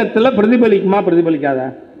வில்லங்கத்தில் பிரதிபலிக்குமா பிரதிபலிக்காதா?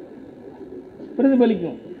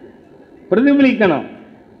 பிரதிபலிக்கும், பிரதிபலிக்கணும்.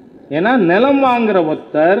 ஏன்னா நிலம் வாங்குற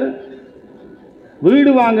ஒருத்தர்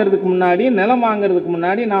வீடு வாங்கிறதுக்கு முன்னாடி, நிலம் வாங்கிறதுக்கு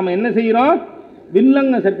முன்னாடி நாம் என்ன செய்கிறோம்?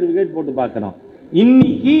 வில்லங்க சர்டிஃபிகேட் போட்டு பார்க்குறோம்.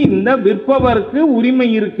 இன்னைக்கு இந்த விற்பவருக்கு உரிமை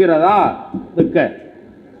இருக்கிறதா? விற்க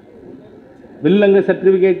வில்லங்க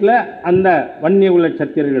சர்டிஃபிகேட்ல அந்த வன்னியகுல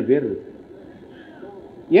சத்திரியர்கள் பேர் இருக்கு.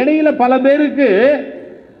 இடையில பல பேருக்கு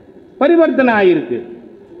பரிவர்த்தனை ஆயிருக்கு,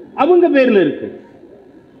 அவங்க பேர்ல இருக்கு.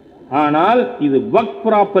 ஆனால் இது வக்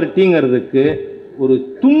ப்ராப்பர்ட்டிங்கிறதுக்கு ஒரு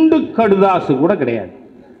துண்டு கடுதாசு கூட கிடையாது.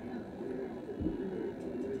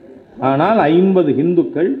 ஆனால் 50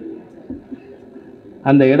 இந்துக்கள்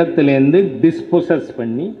அந்த இடத்திலிருந்து டிஸ்போசஸ்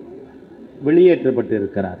பண்ணி வெளியேற்றப்பட்டு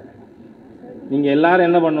இருக்கிறார். நீங்க எல்லாரும்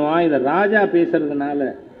என்ன பண்ணுவான்? இதை ராஜா பேசுறதுனால,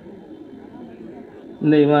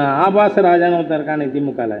 இந்த இவன் ஆபாச ராஜான்னு ஒருத்தன் இருக்கானே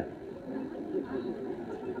திமுகல,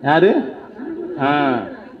 யாரு?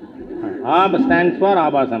 ஸ்டாண்ட்ஸ் ஃபார்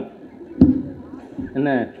ஆபாசம். என்ன?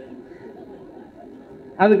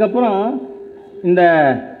 அதுக்கப்புறம் இந்த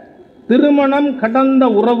திருமணம் கடந்த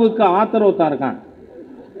உறவுக்கு ஆதரவுத்தான் இருக்கான்.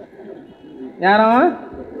 யாரா?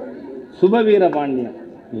 சுபவீர பாண்டியன்.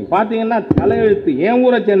 நீங்க பாத்தீங்கன்னா தலையெழுத்து என்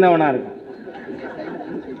ஊரை சேர்ந்தவனா இருக்கான்.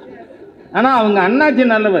 ஆனா அவங்க அண்ணாச்சி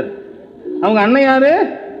நல்லவர். அவங்க அண்ணன் யாரு?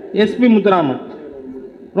 எஸ்பி முத்துராமன்,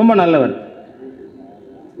 ரொம்ப நல்லவர்.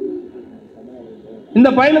 இந்த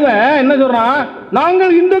பயிலுவ என்ன சொல்றான்?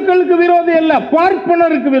 நாங்கள் இந்துக்களுக்கு விரோதி அல்ல,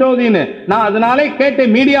 பார்ப்பனருக்கு விரோதின்னு. நான் அதனாலே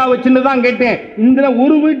கேட்டேன், மீடியா வச்சுன்னு தான் கேட்டேன், இந்த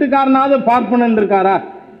ஒரு வீட்டுக்காரனாவது பார்ப்பனன் இருக்காரா?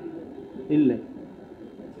 இல்லை.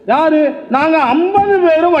 யாரு? நாங்க 50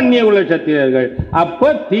 பேரும் வன்னியகுல சத்திரியர்கள்.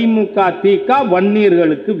 அப்ப திமுக திக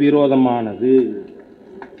வன்னியர்களுக்கு விரோதமானது.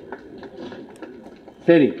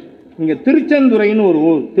 சரி, இங்க திருச்செந்துறைன்னு ஒரு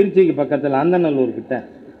ஊர், திருச்சிக்கு பக்கத்தில் அந்தநல்லூர் கிட்ட,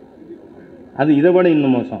 அது இதை விட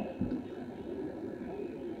இன்னும் மோசம்.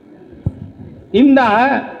 இந்த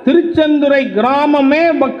திருச்செந்துறை கிராமமே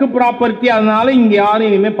வக்கு ப்ராப்பர்ட்டி, அதனால இங்க யாரும்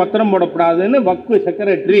இனிமே பத்திரம் போடக்கூடாதுன்னு வக்கு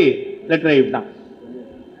செக்ரட்டரி லெட்டர் எழுதிட்டான்.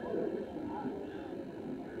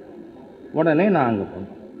 உடனே நான் அங்க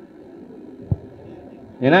போனேன்.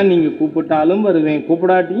 ஏன்னா நீங்க கூப்பிட்டாலும் வருவேன்,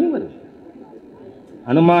 கூப்பிடாட்டியும் வருவேன்.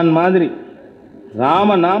 அனுமான் மாதிரி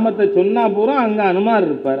ராம நாமத்தை சொன்னா பூரா அங்க அனுமார்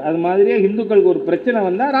இருப்பார். அது மாதிரியே இந்துக்களுக்கு ஒரு பிரச்சனை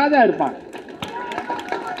வந்தா ராஜா இருப்பான்.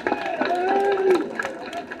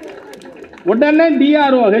 உடனே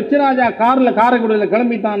டிஆர்ஓ ஹெச் ராஜா காரைக்குடியில்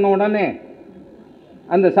கிளம்பிட்டான். உடனே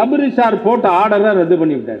அந்த சப்ரிஜிஸ்ட்ரார் போட்ட ஆர்டரை ரத்து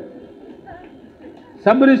பண்ணிவிட்டார்.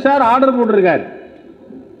 சப்ரிஜிஸ்ட்ரார் ஆர்டர் போட்டிருக்கார்,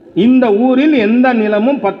 இந்த ஊரில் எந்த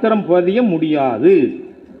நிலமும் பத்திரம் பதிய முடியாது.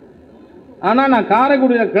 ஆனா நான்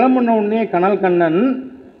காரைக்குடியில் கிளம்பின உடனே கனல் கண்ணன்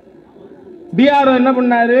டிஆர்ஓ என்ன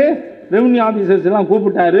பண்ணாரு, ரெவன்யூ ஆபீசர்ஸ் எல்லாம்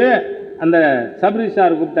கூப்பிட்டாரு, அந்த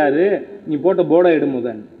சப்ரிஜிஸ்ட்ரார் கூப்பிட்டாரு, நீ போட்ட போர்டை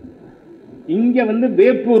எடுமுதன். இங்க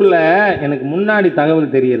வேப்பூர்ல எனக்கு முன்னாடி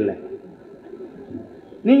தகவல் தெரியல.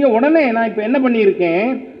 நீங்க உடனே நான் இப்ப என்ன பண்ணியிருக்கேன்,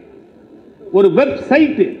 ஒரு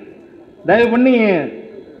வெப்சைட், தயவு பண்ணி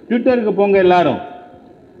ட்விட்டருக்கு போங்க, எல்லாரும்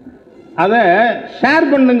அதை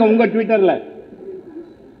ஷேர் பண்ணுங்க உங்க ட்விட்டர்ல.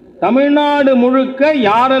 தமிழ்நாடு முழுக்க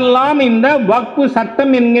யாரெல்லாம் இந்த வக்ஃபு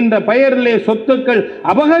சட்டம் என்கின்ற பெயரிலே சொத்துக்கள்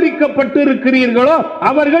அபகரிக்கப்பட்டு இருக்கிறீர்களோ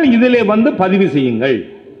அவர்கள் இதிலே பதிவு செய்யுங்கள்.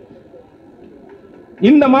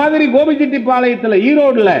 இந்த மாதிரி கோபிச்செட்டிப்பாளையத்தில்,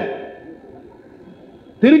 ஈரோடுல,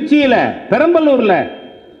 திருச்சியில, பெரம்பலூர்ல,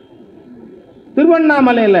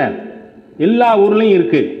 திருவண்ணாமலையில, எல்லா ஊர்லயும்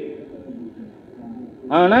இருக்கு.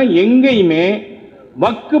 ஆனா எங்கேயுமே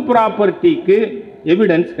வக்ஃபு ப்ராப்பர்ட்டிக்கு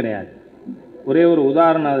எவிடன்ஸ் கிடையாது. ஒரே ஒரு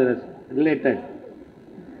உதாரணம் ரிலேட்டட்.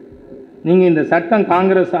 நீங்க இந்த சட்டம்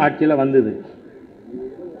காங்கிரஸ் ஆட்சியில் வந்தது,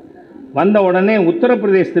 வந்த உடனே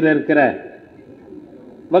உத்தரப்பிரதேசத்தில் இருக்கிற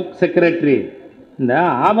வக்ஃப் செக்ரட்டரி இந்த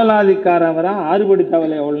ஆவலாதிக்காரவரா ஆறுபடி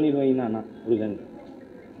தவளை உள்நீர் வைனானா முருகன்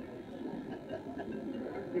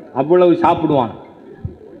அவ்வளவு சாப்பிடுவான்.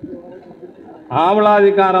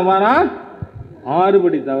 ஆவலாதிக்காரவரா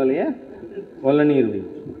ஆறுபடி தவளைய உள்நீர் வை.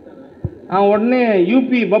 உடனே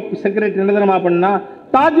யூபி வக்ஃப் செக்ரட்டரி என்ன தெரியுமா பண்ணா,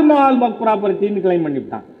 தாஜ்மஹால் வக்ஃப் ப்ராப்பர்ட்டின்னு கிளைம்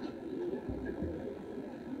பண்ணிவிட்டான்.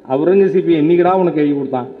 அவுரங்கசீப் என்னைக்குடா உனக்கு எழுதி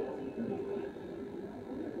கொடுத்தான்?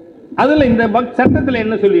 அதுல இந்த வக்ஃப் சட்டத்தில்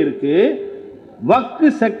என்ன சொல்லி இருக்கு,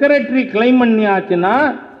 வக்ஃப் செக்ரட்டரி கிளைம் பண்ணியாச்சுன்னா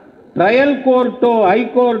ட்ரையல் கோர்ட்டோ,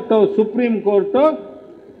 ஹைகோர்ட்டோ, சுப்ரீம் கோர்ட்டோ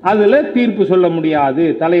அதுல தீர்ப்பு சொல்ல முடியாது,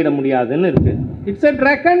 தலையிட முடியாதுன்னு இருக்கு. இட்ஸ் எ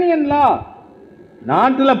டிராக்கனியன் லா.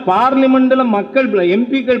 நாட்டில் பார்லிமெண்ட்ல மக்கள்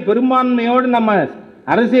எம்பிக்கள் பெரும்பான்மையோடு நம்ம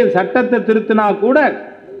அரசியல் சட்டத்தை திருத்தினா கூட,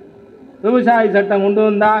 விவசாய சட்டம் கொண்டு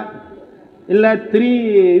வந்தா, இல்ல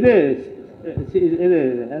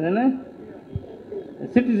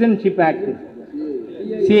citizenship act,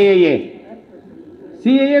 CAA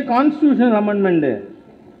constitutional amendment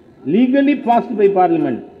legally passed by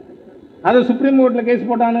parliament, அதை சுப்ரீம் கோர்ட்ல கேஸ்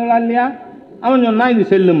போட்டானுங்களா இல்லையா? அவன் சொன்னா இது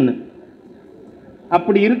செல்லும்னு.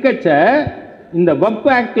 அப்படி இருக்கச்ச இந்த வக்ஃப்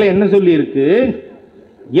ஆக்ட்ல என்ன சொல்லி இருக்கு,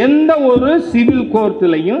 எந்த ஒரு சிவில்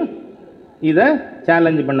கோர்ட்லையும் இதை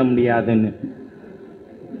சேலஞ்ச் பண்ண முடியாதுன்னு.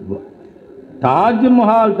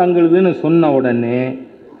 தாஜ்மஹால் தங்களுதுன்னு சொன்ன உடனே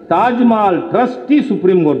தாஜ்மஹால் ட்ரஸ்டி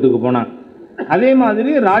சுப்ரீம் கோர்ட்டுக்கு போனான். அதே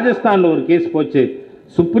மாதிரி ராஜஸ்தான்ல ஒரு கேஸ் போச்சு.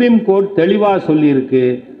 சுப்ரீம் கோர்ட் தெளிவா சொல்லி இருக்கு,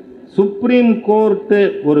 சுப்ரீம் கோர்ட்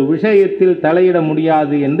ஒரு விஷயத்தில் தலையிட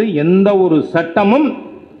முடியாது என்று எந்த ஒரு சட்டமும்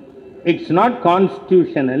இட்ஸ் நாட்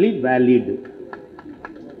கான்ஸ்டிடியூஷனலி வேலிட்.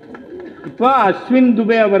 இப்போ அஸ்வின்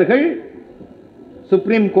துபே அவர்கள்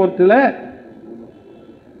சுப்ரீம் கோர்ட்டில்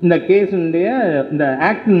இந்த கேஸுடைய, இந்த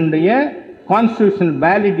ஆக்டினுடைய கான்ஸ்டிடியூஷனல்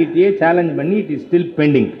வேலிடிட்டியை சேலஞ்ச் பண்ணி இட் இஸ் ஸ்டில்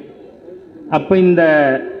பெண்டிங். அப்போ இந்த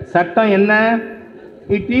சட்டம் என்ன,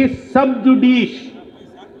 இட் இஸ் சப்ஜுடிஷ்.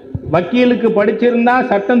 வக்கீலுக்கு படிச்சிருந்தா,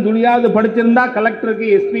 சட்டம் துணியாவது படிச்சிருந்தா, கலெக்டருக்கு,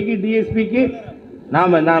 எஸ்பிக்கு, டிஎஸ்பிக்கு,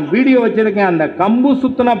 நான் வீடியோ வச்சிருக்கேன், அந்த கம்பு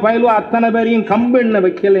சுத்தின பயலுவா அத்தனை பேரையும் கம்பு என்ன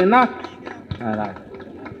வைக்கலைன்னா,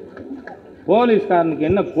 போலீஸ்காரனுக்கு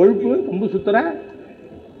என்ன கொழுப்பு, கம்பு சுத்துற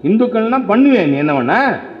இந்துக்கள்னா பண்ணுவேன் நீ என்ன பண்ண.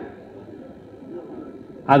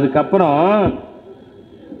 அதுக்கப்புறம்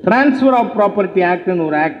டிரான்ஸ்ஃபர் ஆஃப் ப்ராப்பர்ட்டி ஆக்ட்னு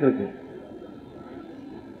ஒரு ஆக்ட் இருக்கு,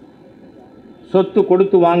 சொத்து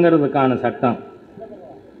கொடுத்து வாங்கிறதுக்கான சட்டம்.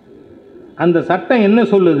 அந்த சட்டம் என்ன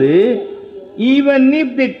சொல்லுது, even if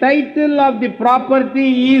the title of the property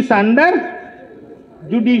is under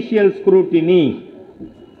judicial scrutiny,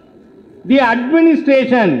 the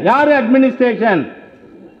administration, யாரு administration,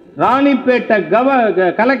 Ranipet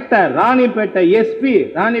collector, Ranipet SP,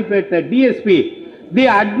 Ranipet DSP, the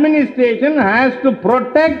administration has to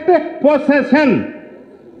protect possession.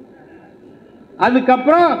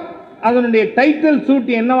 அதுக்கப்புறம் அதனுடைய டைட்டில்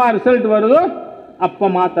சூட் என்னவா ரிசல்ட் வருதோ அப்ப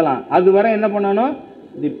மாத்தலாம். அதுவரை என்ன பண்ணணும்,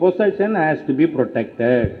 தி possession has to be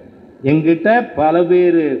protected. எங்கிட்ட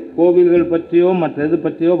பலவேறு கோவில்கள் பற்றியோ மற்றது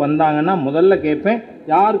பற்றியோ வந்தாங்கன்னா முதல்ல கேட்பேன்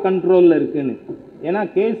யார் கண்ட்ரோலில் இருக்குன்னு. ஏன்னா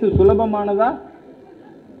கேஸு சுலபமானதா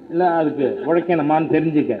இல்லை அதுக்கு உழைக்கணுமான்னு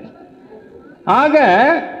தெரிஞ்சுக்க. ஆக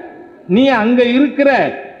நீ அங்க இருக்கிற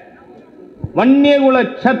வன்னியகுல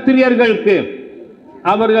சத்திரியர்களுக்கு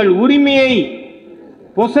அவர்கள் உரிமையை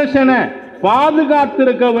பொசஷனை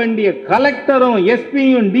பாதுகாத்திருக்க வேண்டிய கலெக்டரும்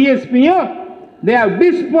எஸ்பியும் டிஎஸ்பியும் they have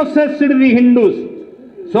dispossessed the Hindus.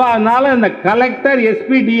 So அதனால இந்த கலெக்டர்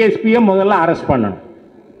எஸ்பி டிஎஸ்பியை முதல்ல அரெஸ்ட் பண்ணணும்.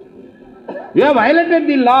 you have violated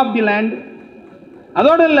the law of the land.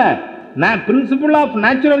 அதோடு இல்லை, பிரின்சிபல் ஆஃப்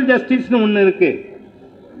நேச்சுரல் ஜஸ்டிஸ்னு ஒன்று இருக்கு.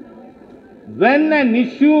 when an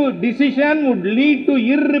issue decision would lead to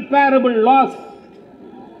irreparable loss,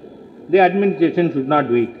 the administration should not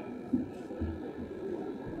wait.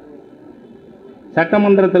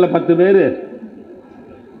 சட்டமன்றத்தில் 10 பேர்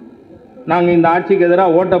நாங்கள் இந்த ஆட்சிக்கு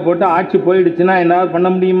எதிராக ஓட்டை போட்டு ஆட்சி போயிடுச்சுன்னா என்னால் பண்ண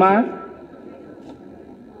முடியுமா?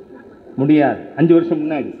 முடியாது. 5 வருஷம்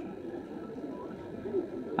முன்னாடி.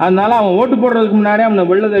 அதனால அவன் ஓட்டு போடுறதுக்கு முன்னாடி அவனை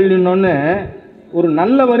வெள்ள தள்ளினோன்னு ஒரு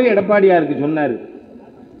நல்லவர் எடப்பாடியாருக்கு சொன்னார்.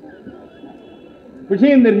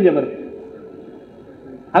 விஷயம் தெரிஞ்சவர்.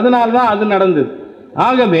 அதனால்தான் அது நடந்தது.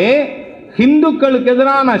 ஆகவே ஹிந்துக்களுக்கு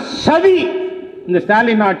எதிரான சதி இந்த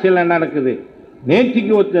ஸ்டாலின் ஆட்சியில் நடக்குது.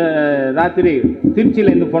 நேற்றுக்கு ராத்திரி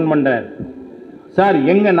திருச்சியிலேருந்து ஃபோன் பண்ணுறார். சார்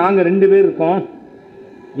நாங்கள் 2 பேர் இருக்கோம்,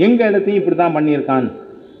 எங்கள் இடத்தையும் இப்படி தான் பண்ணியிருக்கான்.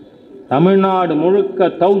 தமிழ்நாடு முழுக்க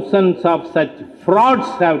thousands of such frauds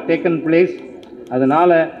have taken place.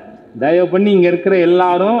 அதனால் தயவு பண்ணி இங்கே இருக்கிற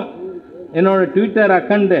எல்லாரும் என்னோட ட்விட்டர்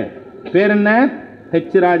அக்கௌண்ட்டு பேர் என்ன,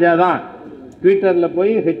 ஹெச் ராஜா தான். ட்விட்டரில்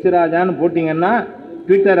போய் ஹெச் ராஜான்னு போட்டிங்கன்னா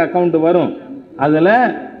ட்விட்டர் அக்கௌண்ட் வரும். அதில்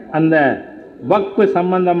அந்த வக்ஃபு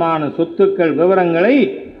சம்பந்தமான சொத்துக்கள் விவரங்களை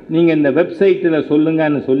நீங்கள் இந்த வெப்சைட்டில்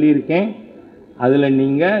சொல்லுங்கன்னு சொல்லியிருக்கேன். அதில்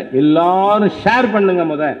நீங்கள் எல்லாரும் ஷேர்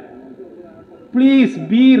பண்ணுங்க. Please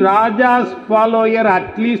be Raja's follower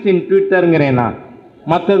at least in ட்விட்டருங்கிறேன் நான்,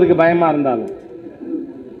 மற்றதுக்கு பயமாக இருந்தாலும்.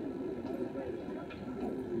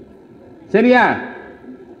 சரியா?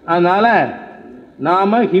 அதனால்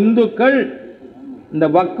நாம் ஹிந்துக்கள் இந்த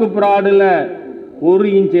வக்ஃபு ப்ராடில்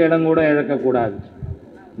 1 இன்ச் இடம் கூட இழக்கக்கூடாது.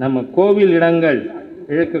 நம்ம கோவில் இடங்கள்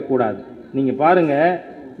இழக்கக்கூடாது. நீங்கள் பாருங்கள்,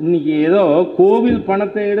 இன்னைக்கு ஏதோ கோவில்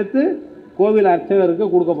பணத்தை எடுத்து கோவில் அர்ச்சகருக்கு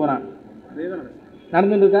கொடுக்க போகிறான்.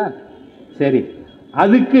 நடந்துட்டு இருக்கா? சரி,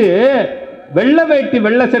 அதுக்கு வெள்ளை வேட்டி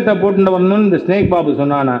வெள்ளை சட்டை போட்டு வரணும்னு இந்த ஸ்னேக் பாபு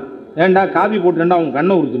சொன்னானா? ஏண்டா காபி போட்டுண்டா அவங்க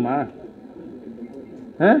கண்ணை உறுத்துமா?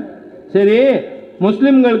 சரி,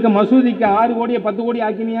 முஸ்லிம்களுக்கு மசூதிக்கு 6 கோடியை 10 கோடி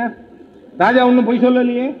ஆக்கினியா? ராஜா ஒன்றும் பொய்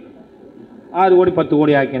சொல்லலையே. 6 கோடி 10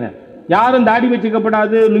 கோடி ஆக்கினேன். யாரும் தாடி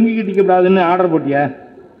வச்சுக்கப்படாது, லுங்கி கட்டிக்கப்படாதுன்னு ஆர்டர் போட்டியா?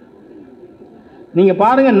 நீங்க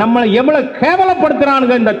பாருங்க நம்மளை எவ்வளவு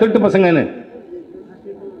கேவலப்படுத்துறானுங்க இந்த திட்டு பசங்கன்னு.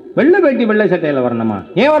 வெள்ளை வேட்டி வெள்ளை சட்டையில் வரணுமா?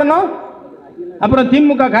 ஏன் வரணும்? அப்புறம்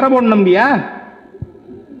திமுக கரை போடணும் நம்பியா?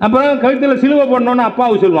 அப்புறம் கழுத்தில் சிலுவை போடணும்னு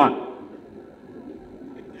அப்பாவு சொல்லுவான்.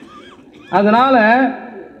 அதனால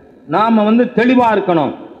நாம தெளிவா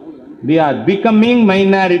இருக்கணும். we are becoming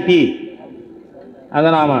minority. அதை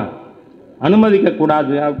நாம அனுமதிக்க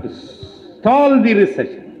கூடாது. stall the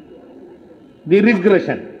recession, the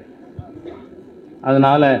regression.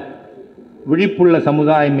 அதனால விழிப்புள்ள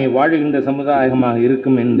சமுதாயமே வாழுகின்ற சமுதாயமாக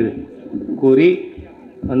இருக்கும் என்று கூறி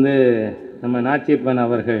நம்ம நாச்சியப்பன்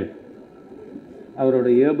அவர்கள் அவரோட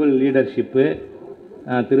ஏபிள் லீடர்ஷிப்பு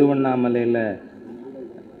திருவண்ணாமலையில்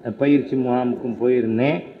பயிற்சி முகாமுக்கும்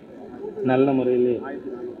போயிருந்தேன். நல்ல முறையில்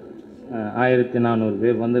 1400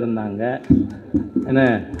 பேர் வந்திருந்தாங்க. என்ன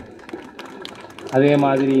அதே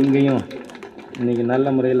மாதிரி இங்கேயும் இன்றைக்கி நல்ல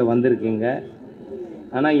முறையில் வந்திருக்கீங்க.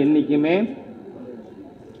 ஆனால் என்றைக்குமே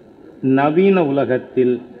நவீன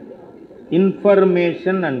உலகத்தில்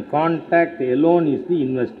information and contact Elon is the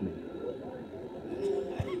investment.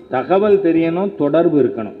 தகவல் தெரியணும், தொடர்பு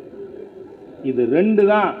இருக்கணும். இது 2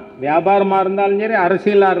 தான். வியாபாரமாக இருந்தாலும் சரி,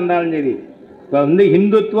 அரசியலாக இருந்தாலும் சரி. இப்போ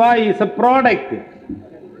Hindutva is a product.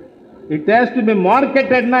 It has to be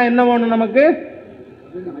மார்க்கெட்டட்னா என்ன வேணும்? நமக்கு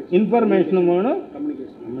இன்ஃபர்மேஷனும் வேணும்,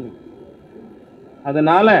 கம்யூனிகேஷன்.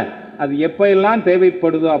 அதனால் அது எப்பெல்லாம்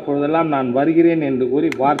தேவைப்படுதோ அப்பொழுதெல்லாம் நான் வருகிறேன் என்று கூறி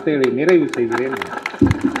வார்த்தைகளை நிறைவு செய்கிறேன்.